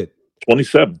down? What was it?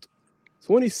 27.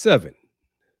 27.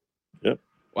 Yep.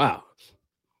 Wow.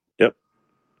 Yep.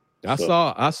 I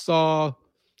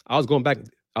was going back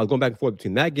and forth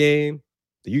between that game,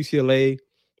 the UCLA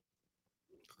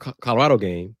Colorado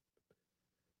game.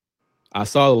 I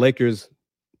saw the Lakers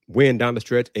win down the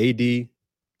stretch. AD did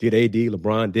AD,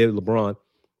 LeBron did LeBron.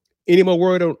 Any more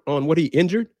word on what he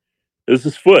injured? It's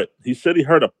his foot. He said he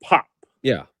heard a pop.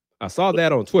 Yeah, I saw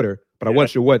that on Twitter, but I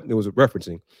wasn't sure what it was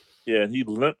referencing. Yeah, and he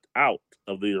limped out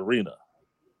of the arena.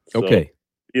 So okay.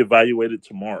 He evaluated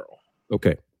tomorrow.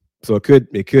 Okay. So it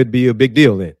could be a big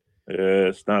deal then. Yeah,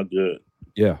 it's not good.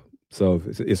 Yeah. So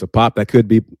it's a pop that could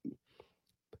be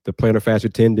the plantar fascia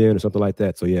tendon or something like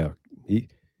that. So yeah,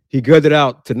 he gutted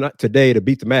out today to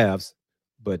beat the Mavs,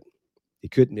 but he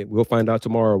couldn't. We'll find out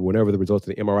tomorrow whenever the results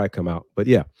of the MRI come out. But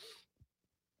yeah.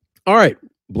 All right.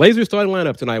 Blazers starting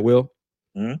lineup tonight, Will.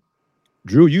 Mm-hmm.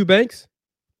 Drew Eubanks,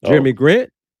 Jeremy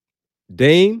Grant,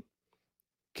 Dame,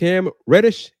 Cam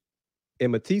Reddish,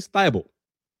 and Matisse Thybulle.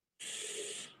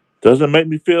 Doesn't make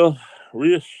me feel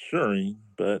reassuring,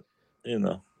 but, you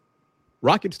know.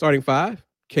 Rockets starting 5,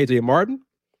 KJ Martin,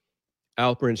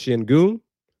 Alperen Şengün,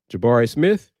 Jabari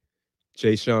Smith,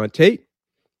 Jayshawn Tate,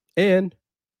 and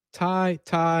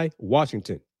Ty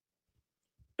Washington.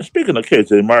 Speaking of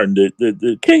KJ Martin,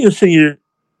 did Kenyon Sr.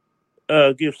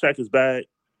 give Shaq his bag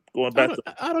going back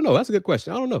I don't know. That's a good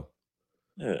question. I don't know.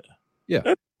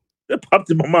 Yeah. That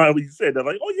popped in my mind when you said that.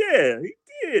 Like, oh, yeah, he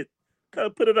did. Kind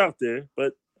of put it out there,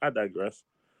 but I digress.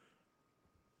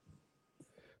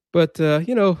 But, give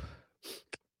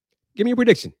me your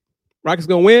prediction. Rockets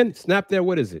going to win? Snap there.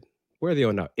 What is it? Where are they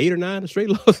on now? 8 or 9 straight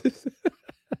losses?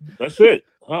 That's it.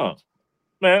 Huh?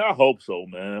 Man, I hope so,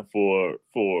 man, for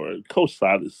Coach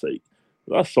Silas' sake.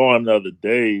 I saw him the other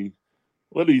day.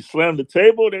 What, he slammed the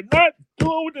table? They're not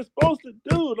doing what they're supposed to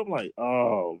do. And I'm like,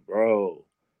 oh, bro.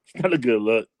 It's not a good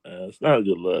look, man. It's not a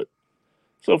good look.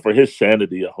 So for his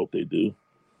sanity, I hope they do.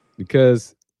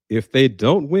 Because if they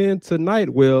don't win tonight,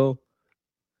 Will,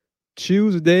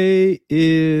 Tuesday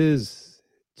is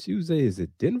it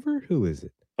Denver? Who is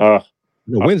it?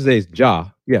 Wednesday's Ja.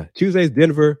 Yeah, Tuesday's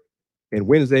Denver, and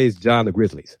Wednesday's Ja and the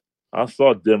Grizzlies. I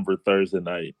saw Denver Thursday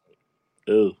night.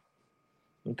 Ew.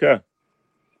 Okay.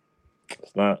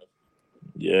 It's not.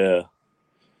 Yeah.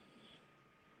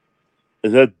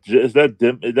 Is that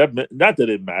not that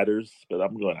it matters, but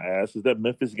I'm going to ask: is that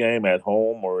Memphis game at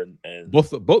home or in?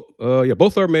 Both of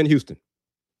them in Houston.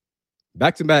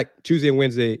 Back to back Tuesday and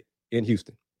Wednesday in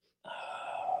Houston.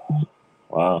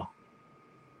 Wow.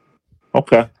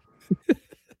 Okay.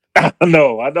 I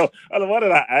know. Why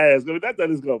did I ask? I mean, not that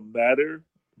it's gonna matter,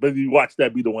 but you watch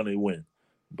that be the one they win.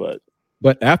 But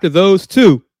after those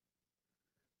two,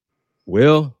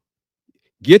 well,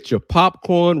 get your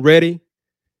popcorn ready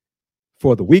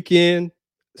for the weekend,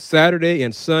 Saturday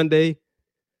and Sunday.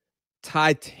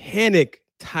 Titanic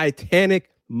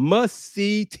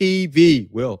must-see TV.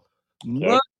 Well,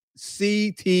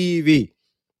 must-see TV.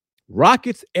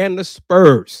 Rockets and the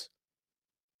Spurs.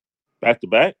 Back to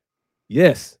back?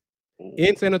 Yes.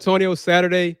 In San Antonio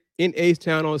Saturday, in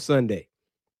H-Town on Sunday.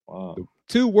 Wow. The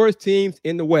two worst teams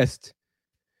in the West.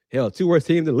 Hell, two worst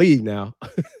teams in the league now.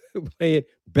 Playing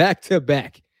back to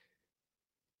back.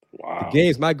 Wow. The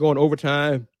games might go in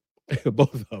overtime,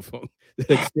 both of them.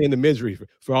 To extend the misery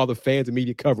for all the fans and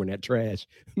media covering that trash.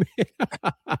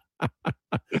 Wow.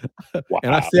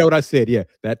 And I said what I said. Yeah,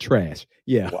 that trash.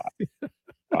 Yeah.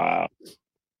 Wow.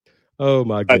 Oh,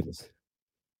 my goodness.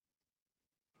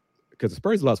 Because the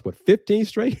Spurs lost, 15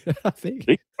 straight, I think?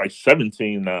 They like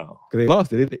 17 now. Because they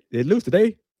lost it. They lose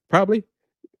today, probably.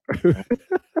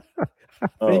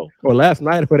 Oh. Or last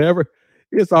night or whatever.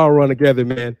 It's all run together,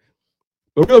 man.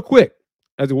 But real quick,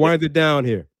 as we wind it down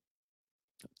here,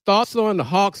 thoughts on the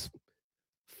Hawks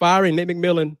firing Nate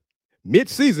McMillan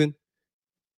mid-season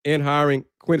and hiring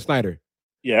Quinn Snyder?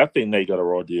 Yeah, I think Nate got a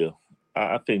raw deal.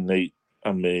 I think Nate,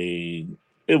 I mean,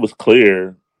 it was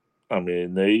clear. I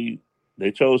mean, they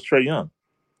chose Trae Young.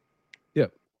 Yeah.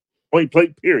 Point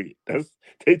blank, period.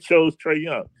 They chose Trae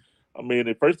Young. I mean,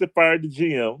 at first they fired the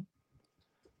GM,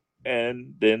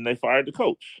 and then they fired the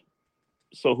coach.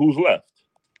 So who's left?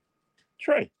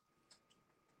 Trae.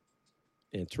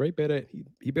 And Trae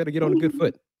better get on a good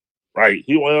foot. Right.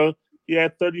 He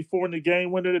had 34 in the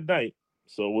game winner tonight.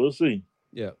 So we'll see.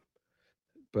 Yeah.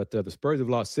 But the Spurs have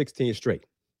lost 16 straight.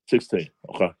 16.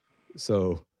 Okay.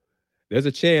 So there's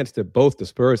a chance that both the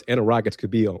Spurs and the Rockets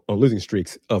could be on losing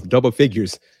streaks of double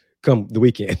figures come the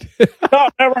weekend. No,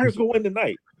 Rockets going to win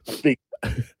tonight, I think.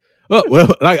 Oh,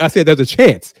 well, like I said, there's a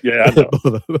chance. Yeah, I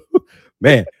know.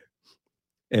 Man.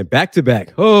 And back to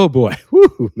back. Oh, boy.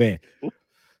 Woo, man.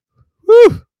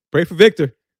 Woo. Pray for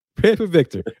Victor. Pray for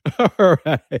Victor. All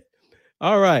right.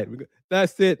 All right.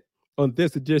 That's it on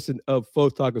this edition of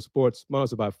Folks Talking Sports,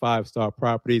 sponsored by 5 Star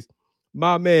Properties.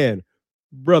 My man,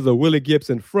 brother Willie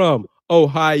Gibson from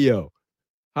Ohio.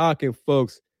 How can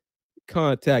folks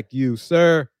contact you,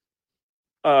 sir?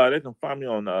 They can find me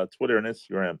on Twitter and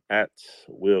Instagram at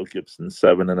Will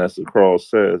Gibson7, and as the crawl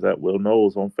says, at Will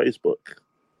Knows on Facebook.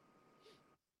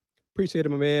 Appreciate it,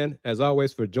 my man. As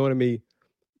always, for joining me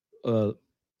a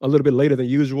little bit later than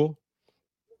usual.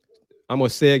 I'm going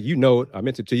to say, you know it, I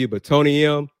mentioned to you, but Tony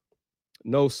M,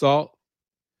 No Salt.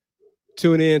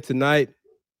 Tune in tonight.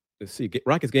 Let's see,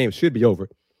 Rockets game should be over.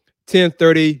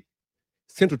 10:30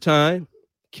 Central Time,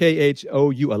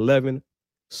 KHOU 11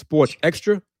 Sports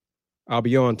Extra. I'll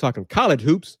be on talking college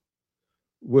hoops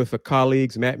with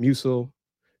colleagues Matt Musil,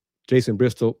 Jason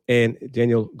Bristol, and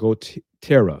Daniel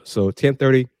Gotera. So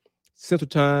 10:30 Central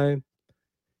Time.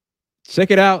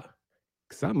 Check it out,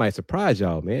 because I might surprise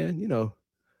y'all, man. You know,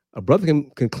 a brother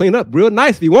can clean up real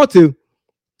nice if you want to.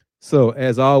 So,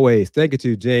 as always, thank you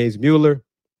to James Mueller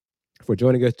for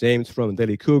joining us. James from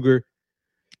Daily Cougar.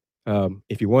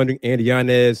 If you're wondering, Andy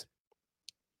Yanez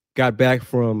got back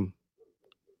from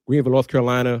Greenville, North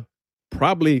Carolina,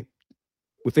 probably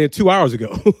within 2 hours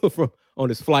ago on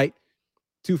his flight.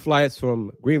 2 flights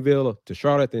from Greenville to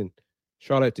Charlotte and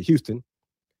Charlotte to Houston.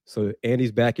 So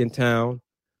Andy's back in town.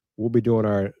 We'll be doing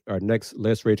our next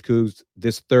Let's Rage Cougs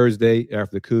this Thursday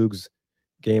after the Cougs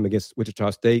game against Wichita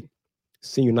State.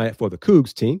 Senior night for the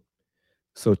Cougs team.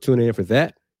 So tune in for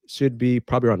that. Should be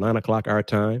probably around 9 o'clock our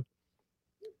time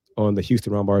on the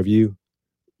Houston Roundbar Review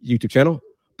YouTube channel.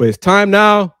 But it's time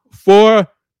now for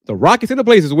the Rockets and the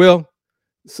Blazers, Will.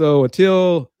 So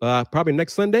until probably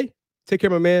next Sunday, take care,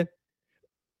 my man.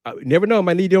 I never know. I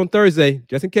might need you on Thursday,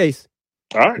 just in case.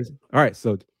 All right. All right.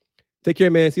 So take care,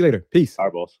 man. See you later. Peace. All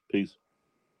right, boss. Peace.